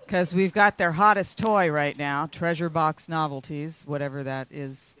because we've got their hottest toy right now, Treasure Box Novelties, whatever that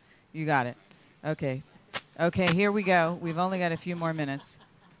is. You got it. Okay. Okay, here we go. We've only got a few more minutes.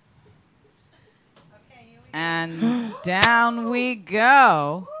 And down we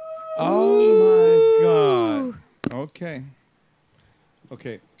go. Oh, my God. Okay.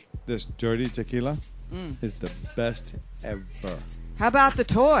 Okay. This dirty tequila is the best ever. How about the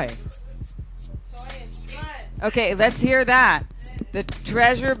toy? Okay, let's hear that. The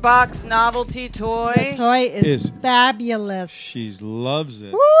Treasure Box Novelty toy. The toy is Is- fabulous. She loves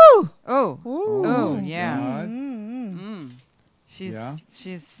it. Woo! Oh, Ooh. oh, yeah. God. She's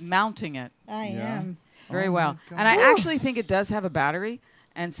Yeah. mounting it I Yeah. am. very Oh, well, my and I God. actually think it does have a battery,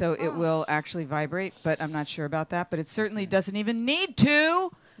 and so it will actually vibrate. But I'm not sure about that. But it certainly doesn't even need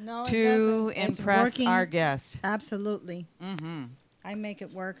to No, it to doesn't. It's impress working. our guest. Absolutely. Mm-hmm. I make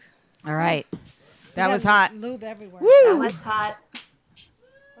it work. All right, that We was got hot. Lube everywhere. That was hot.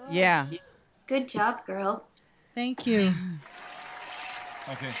 Yeah. Good job, girl. Thank you.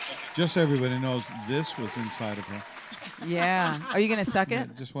 Okay. Just so everybody knows, this was inside of her. Yeah. Are you gonna suck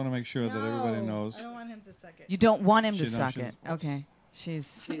it? Just want to make sure that everybody No, knows. I don't want him to suck it. You don't want him to She- no, suck she- it. oops. Okay.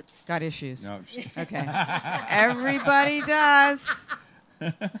 She's got issues. No. Okay. Everybody does.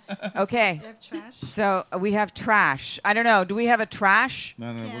 Okay. You have trash? So we have trash. I don't know. Do we have a trash?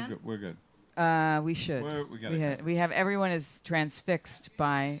 No, no, Yeah. we're good. We're good. We should. We got We, it. we have everyone is transfixed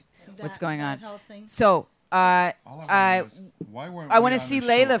by what's going that on. whole thing. So All I wanted was, why weren't I we want to on see the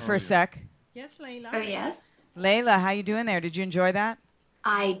show Layla for a earlier? sec. Yes, Layla. Oh, yes. Layla, how you doing there? Did you enjoy that?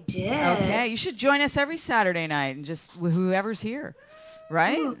 I did. Okay, you should join us every Saturday night and just whoever's here,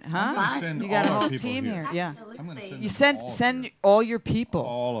 right? Ooh, huh? fun. Send You got a all our whole people team here. Yeah. Absolutely. I'm gonna send You them send all send here. all your people.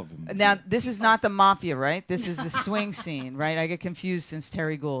 All of them. Now, this is not the mafia, right? This is the swing scene, right? I get confused since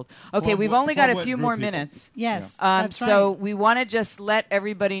Terry Gould. Okay, Club we've Wet- only got Club a Wet few drew more people. minutes. Yes. that's So right. we want to just let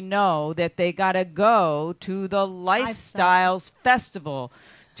everybody know that they got to go to the Lifestyles Festival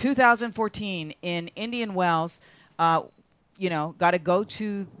 2014 in Indian Wells. Got to go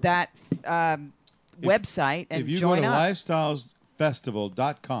to that website and if you join go to up.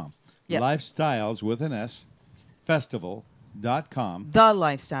 lifestylesfestival.com, Yep. lifestyles with an S, festival.com. The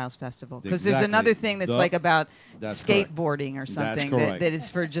Lifestyles Festival, because there's Exactly. another thing that's The- like about That's correct. skateboarding or something correct. that is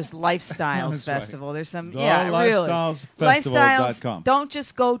for just Lifestyles That's right. Festival. There's some The really lifestylesfestival.com. Don't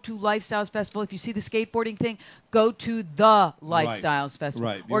just go to Lifestyles Festival. If you see the skateboarding thing, go to the Lifestyles Festival,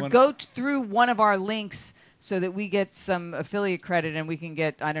 Right. You or wanna- go through one of our links so that we get some affiliate credit and we can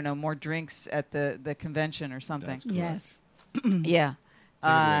get more drinks at the convention or something. That's correct. Yes. Yeah.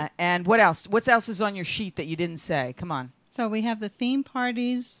 away. And what else? What else is on your sheet that you didn't say? Come on. So we have the theme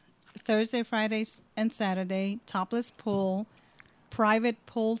parties Thursday, Fridays, and Saturday. Topless pool, private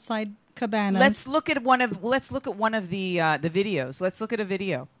poolside cabanas. Let's look at one of the videos. Let's look at a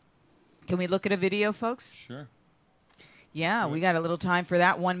video. Can we look at a video, folks? Sure. Yeah, we got a little time for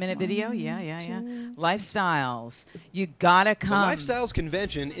that 1 minute video. Yeah. Lifestyles. You gotta The come. Lifestyles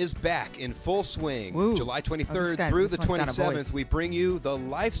Convention is back in full swing. Woo. July 23rd Oh, this guy- through this the one's got a 27th, voice. we bring you the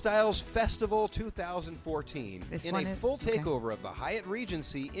Lifestyles Festival 2014 This in one a is- full okay. takeover of the Hyatt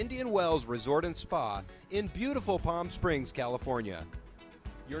Regency Indian Wells Resort and Spa in beautiful Palm Springs, California.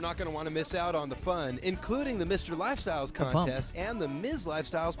 You're not going to want to miss out on the fun, including the Mr. Lifestyles bump. contest and the Ms.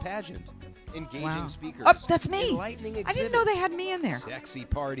 Lifestyles pageant. Engaging Wow. speakers. Oh, that's me. Enlightening I didn't know they exhibits, had me in there. Sexy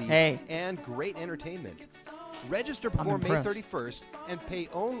parties. Hey. And great entertainment. Register I'm before May impressed. 31st and pay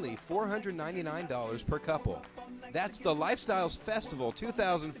only $499 per couple. That's the Lifestyles Festival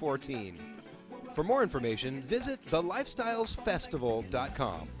 2014. For more information, visit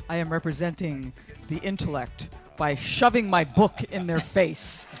thelifestylesfestival.com. I am representing the intellect by shoving my book in their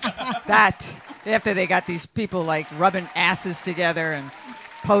face. That, after they got these people like rubbing asses together and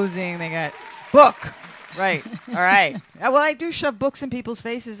posing, they got book. Right. All right. Well, I do shove books in people's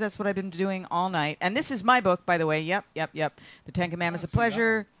faces. That's what I've been doing all night. And this is my book, by the way. Yep. The 10 Commandments of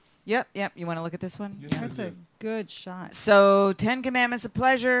Pleasure. Yep. You want to look at this one? That's a good shot. So, 10 Commandments of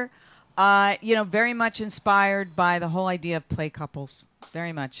Pleasure, very much inspired by the whole idea of play couples.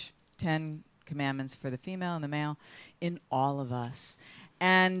 Very much. 10 commandments for the female and the male in all of us.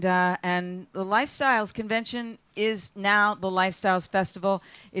 And the Lifestyles Convention is now the Lifestyles Festival.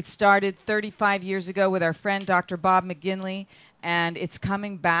 It started 35 years ago with our friend Dr. Bob McGinley, and it's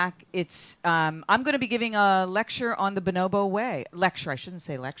coming back. It's I'm going to be giving a lecture on the Bonobo Way. Lecture, I shouldn't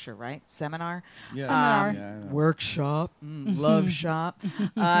say lecture, right? Seminar? Yeah. Seminar. Yeah, I know. Workshop, love shop.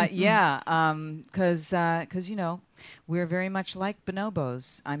 Because, we're very much like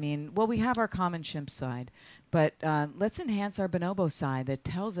bonobos. I mean, well, we have our common chimp side, but let's enhance our bonobo side that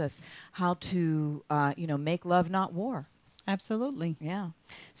tells us how to, make love, not war. Absolutely. Yeah.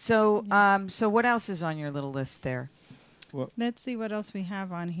 So, so what else is on your little list there? Let's see what else we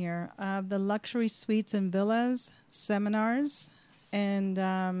have on here. The luxury suites and villas, seminars, and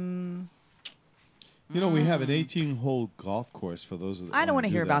we have an 18-hole golf course for those of the. I don't want to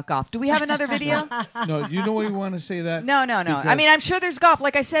hear about golf. Do we have another video? No, you know why you want to say that? No. I Because- mean, I'm sure there's golf.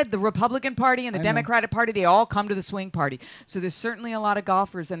 Like I said, the Republican Party and the I know. Democratic Party, they all come to the swing party. So there's certainly a lot of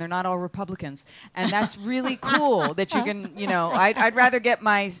golfers, and they're not all Republicans. And that's really cool that you can, I'd rather get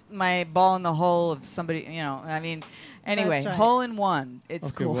my ball in the hole of somebody, Anyway, That's right. hole in one. It's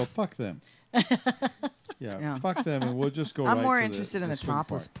Okay, cool. well, fuck them. Yeah. Fuck them, and we'll just go I'm right more to interested in the swing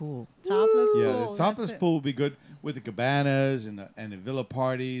topless park. pool. topless Yeah, pool. the topless that's it. pool will be good with the cabanas and the villa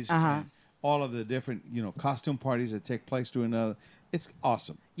parties and all of the different costume parties that take place during the. It's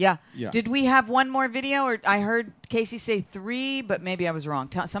awesome. Yeah. Yeah. Did we have one more video? Or I heard Casey say 3, but maybe I was wrong.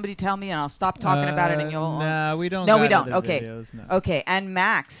 Somebody tell me, and I'll stop talking about it, and you'll. Nah, we don't. No, we got don't. other Okay. videos, no. Okay, and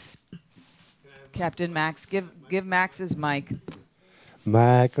Max, Captain Max, give Max his mic.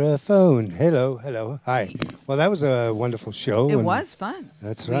 Microphone. Hello. Hi. Well, that was a wonderful show. It and was fun.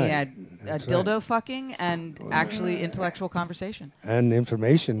 That's We right. had That's dildo right. fucking and actually intellectual conversation. And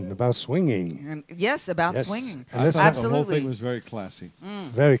information about swinging. And yes, about Yes. swinging. And I this- thought the whole Absolutely. thing was very classy.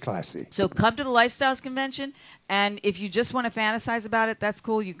 Very classy. So come to the Lifestyles Convention, and if you just want to fantasize about it, that's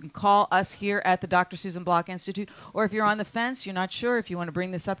cool. You can call us here at the Dr. Susan Block Institute, or if you're on the fence, you're not sure, if you want to bring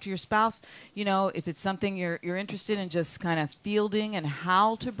this up to your spouse, if it's something you're interested in just kind of fielding and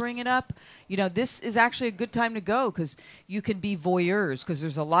how to bring it up, this is actually a good time to go because you can be voyeurs because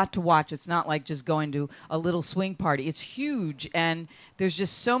there's a lot to watch. It's not like just going to a little swing party. It's huge, and there's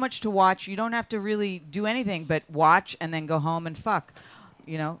just so much to watch. You don't have to really do anything but watch and then go home and fuck.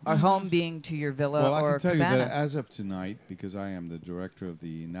 Or home being to your villa Well, or I can tell cabana. you that as of tonight, because I am the director of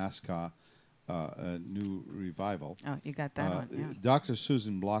the NASCA New Revival. Oh, you got that on. Yeah. Dr.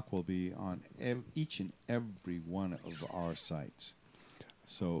 Susan Block will be on each and every one of our sites.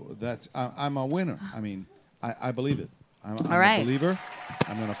 So I'm a winner. I mean, I believe it. I'm All right. a believer.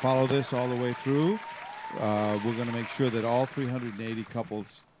 I'm going to follow this all the way through. We're going to make sure that all 380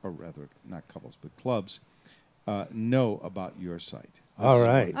 couples, or rather, not couples, but clubs, know about your site. All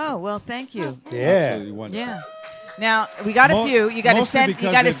right. Oh well, thank you. Yeah. Absolutely wonderful. Yeah. Now we got a few. You got to Mostly send. You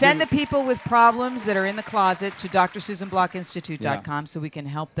because got to they've send the given- people with problems that are in the closet to drsusanblockinstitute.com so we can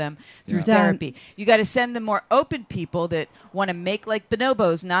help them through Yeah. therapy. You got to send the more open people that want to make like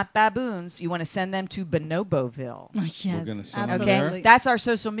bonobos, not baboons. You want to send them to Bonoboville. Yes, gonna send them Okay, there. absolutely. that's our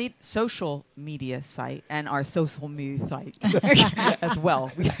social media site and our social media site as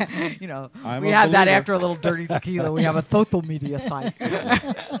well. We, I'm we a have that believer. after a little dirty tequila. We have a social media site.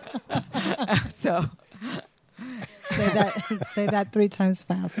 So Say that 3 times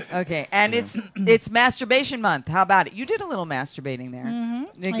fast. okay, and it's masturbation month. How about it? You did a little masturbating there.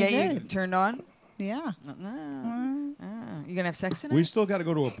 Mm-hmm. Did it I get you did. turned on? Yeah. You gonna have sex tonight? We still got to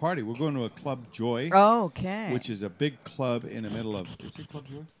go to a party. We're going to a Club Joy. Okay. Which is a big club in the middle of. Is it Club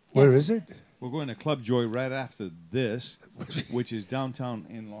Joy? Where is it? We're going to Club Joy right after this, which is downtown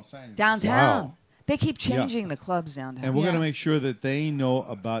in Los Angeles. Downtown. Wow. They keep changing the clubs downtown. And we're going to make sure that they know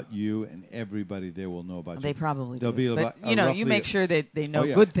about you, and everybody there will know about you. They probably There'll do. be But, about, you know, you roughly make sure that they know Oh,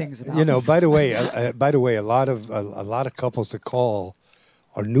 yeah. good things about You know, by the way, a lot of couples that call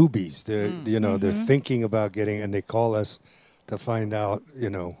are newbies. They're they're thinking about getting, and they call us to find out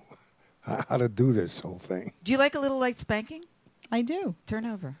how to do this whole thing. Do you like a little light spanking? I do. Turn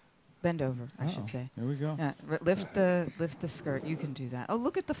over. Bend over, I should say. Here we go. Yeah, lift the skirt. You can do that. Oh,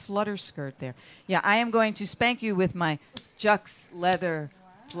 look at the flutter skirt there. Yeah, I am going to spank you with my Jux leather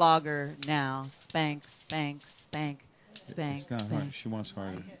flogger now. Spank, spank, spank, spank, It's not hard. spank. She wants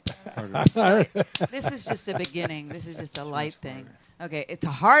harder. This is just a beginning. This is just a light thing. Okay, it's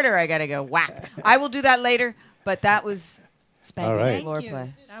harder. I gotta go whack. I will do that later. But that was spanking All right. and floor Thank you.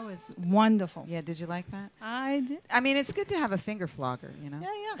 play. That was wonderful. Yeah, did you like that? I did. I mean, it's good to have a finger flogger, you know.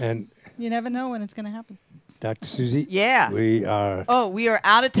 Yeah. And You never know when it's going to happen. Dr. Susie, Yeah. we are. Oh, we are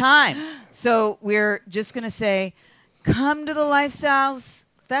out of time. So we're just going to say, come to the Lifestyles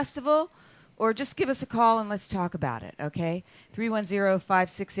Festival or just give us a call and let's talk about it, okay?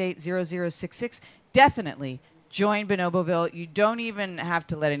 310-568-0066. Definitely join Bonoboville. You don't even have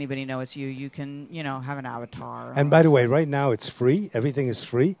to let anybody know it's you. You can, have an avatar. And by the way, right now it's free. Everything is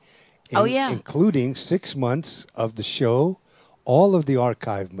free. Oh, yeah. Including 6 months of the show, all of the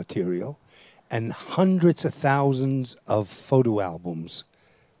archive material, and hundreds of thousands of photo albums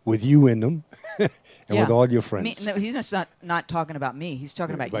with you in them and with all your friends. No, he's just not talking about me. He's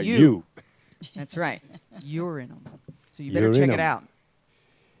talking about you. That's right. You're in them. So you You're better check in it 'em. out.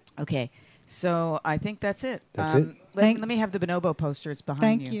 Okay. So I think that's it. That's it. Let me have the Bonobo poster. It's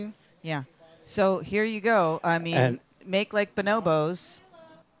behind Thank you. Yeah. So here you go. I mean, And- make like bonobos.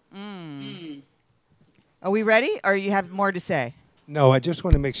 Are we ready, or you have more to say? No, I just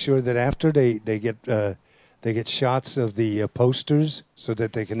want to make sure that after they get shots of the posters so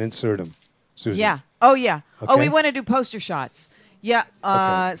that they can insert them. Susan. Yeah. Oh, yeah. Oh, we Okay. want to do poster shots. Yeah.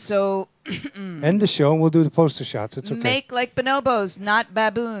 Okay. So End the show and we'll do the poster shots. It's okay. make like bonobos, not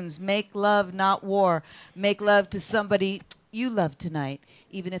baboons. Make love, not war. Make love to somebody you love tonight,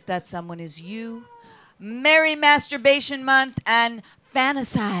 even if that someone is you. Merry Masturbation Month and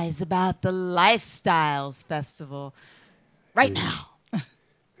fantasize about the Lifestyles Festival right now.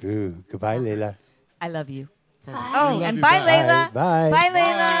 Ooh, goodbye, Leila. I love you. Bye. Oh, love and you, bye, bye. Layla. Bye. Bye,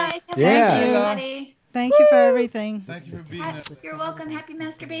 Layla. Guys, have Yeah. fun, everybody. Thank you for everything. Thank you for being You're welcome. Happy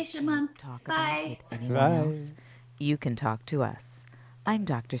Masturbation Month. Talk about Bye. with anyone Bye. else, you can talk to us. I'm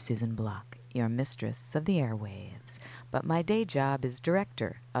Dr. Susan Block, your mistress of the airwaves, but my day job is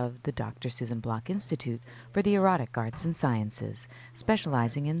director of the Dr. Susan Block Institute for the Erotic Arts and Sciences,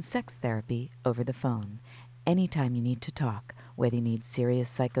 specializing in sex therapy over the phone. Anytime you need to talk, whether you need serious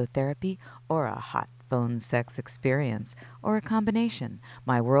psychotherapy or a hot phone sex experience, or a combination,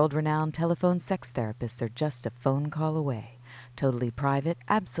 my world-renowned telephone sex therapists are just a phone call away. Totally private,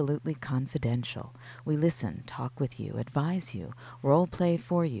 absolutely confidential. We listen, talk with you, advise you, role play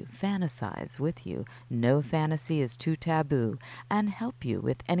for you, fantasize with you. No fantasy is too taboo, and help you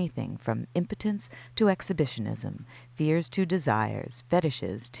with anything from impotence to exhibitionism, fears to desires,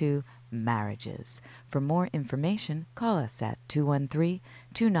 fetishes to marriages. For more information, call us at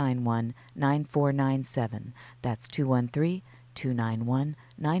 213-291-9497. That's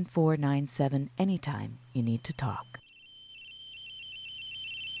 213-291-9497 anytime you need to talk.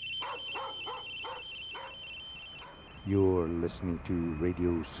 You're listening to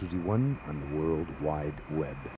Radio Susie One on the World Wide Web.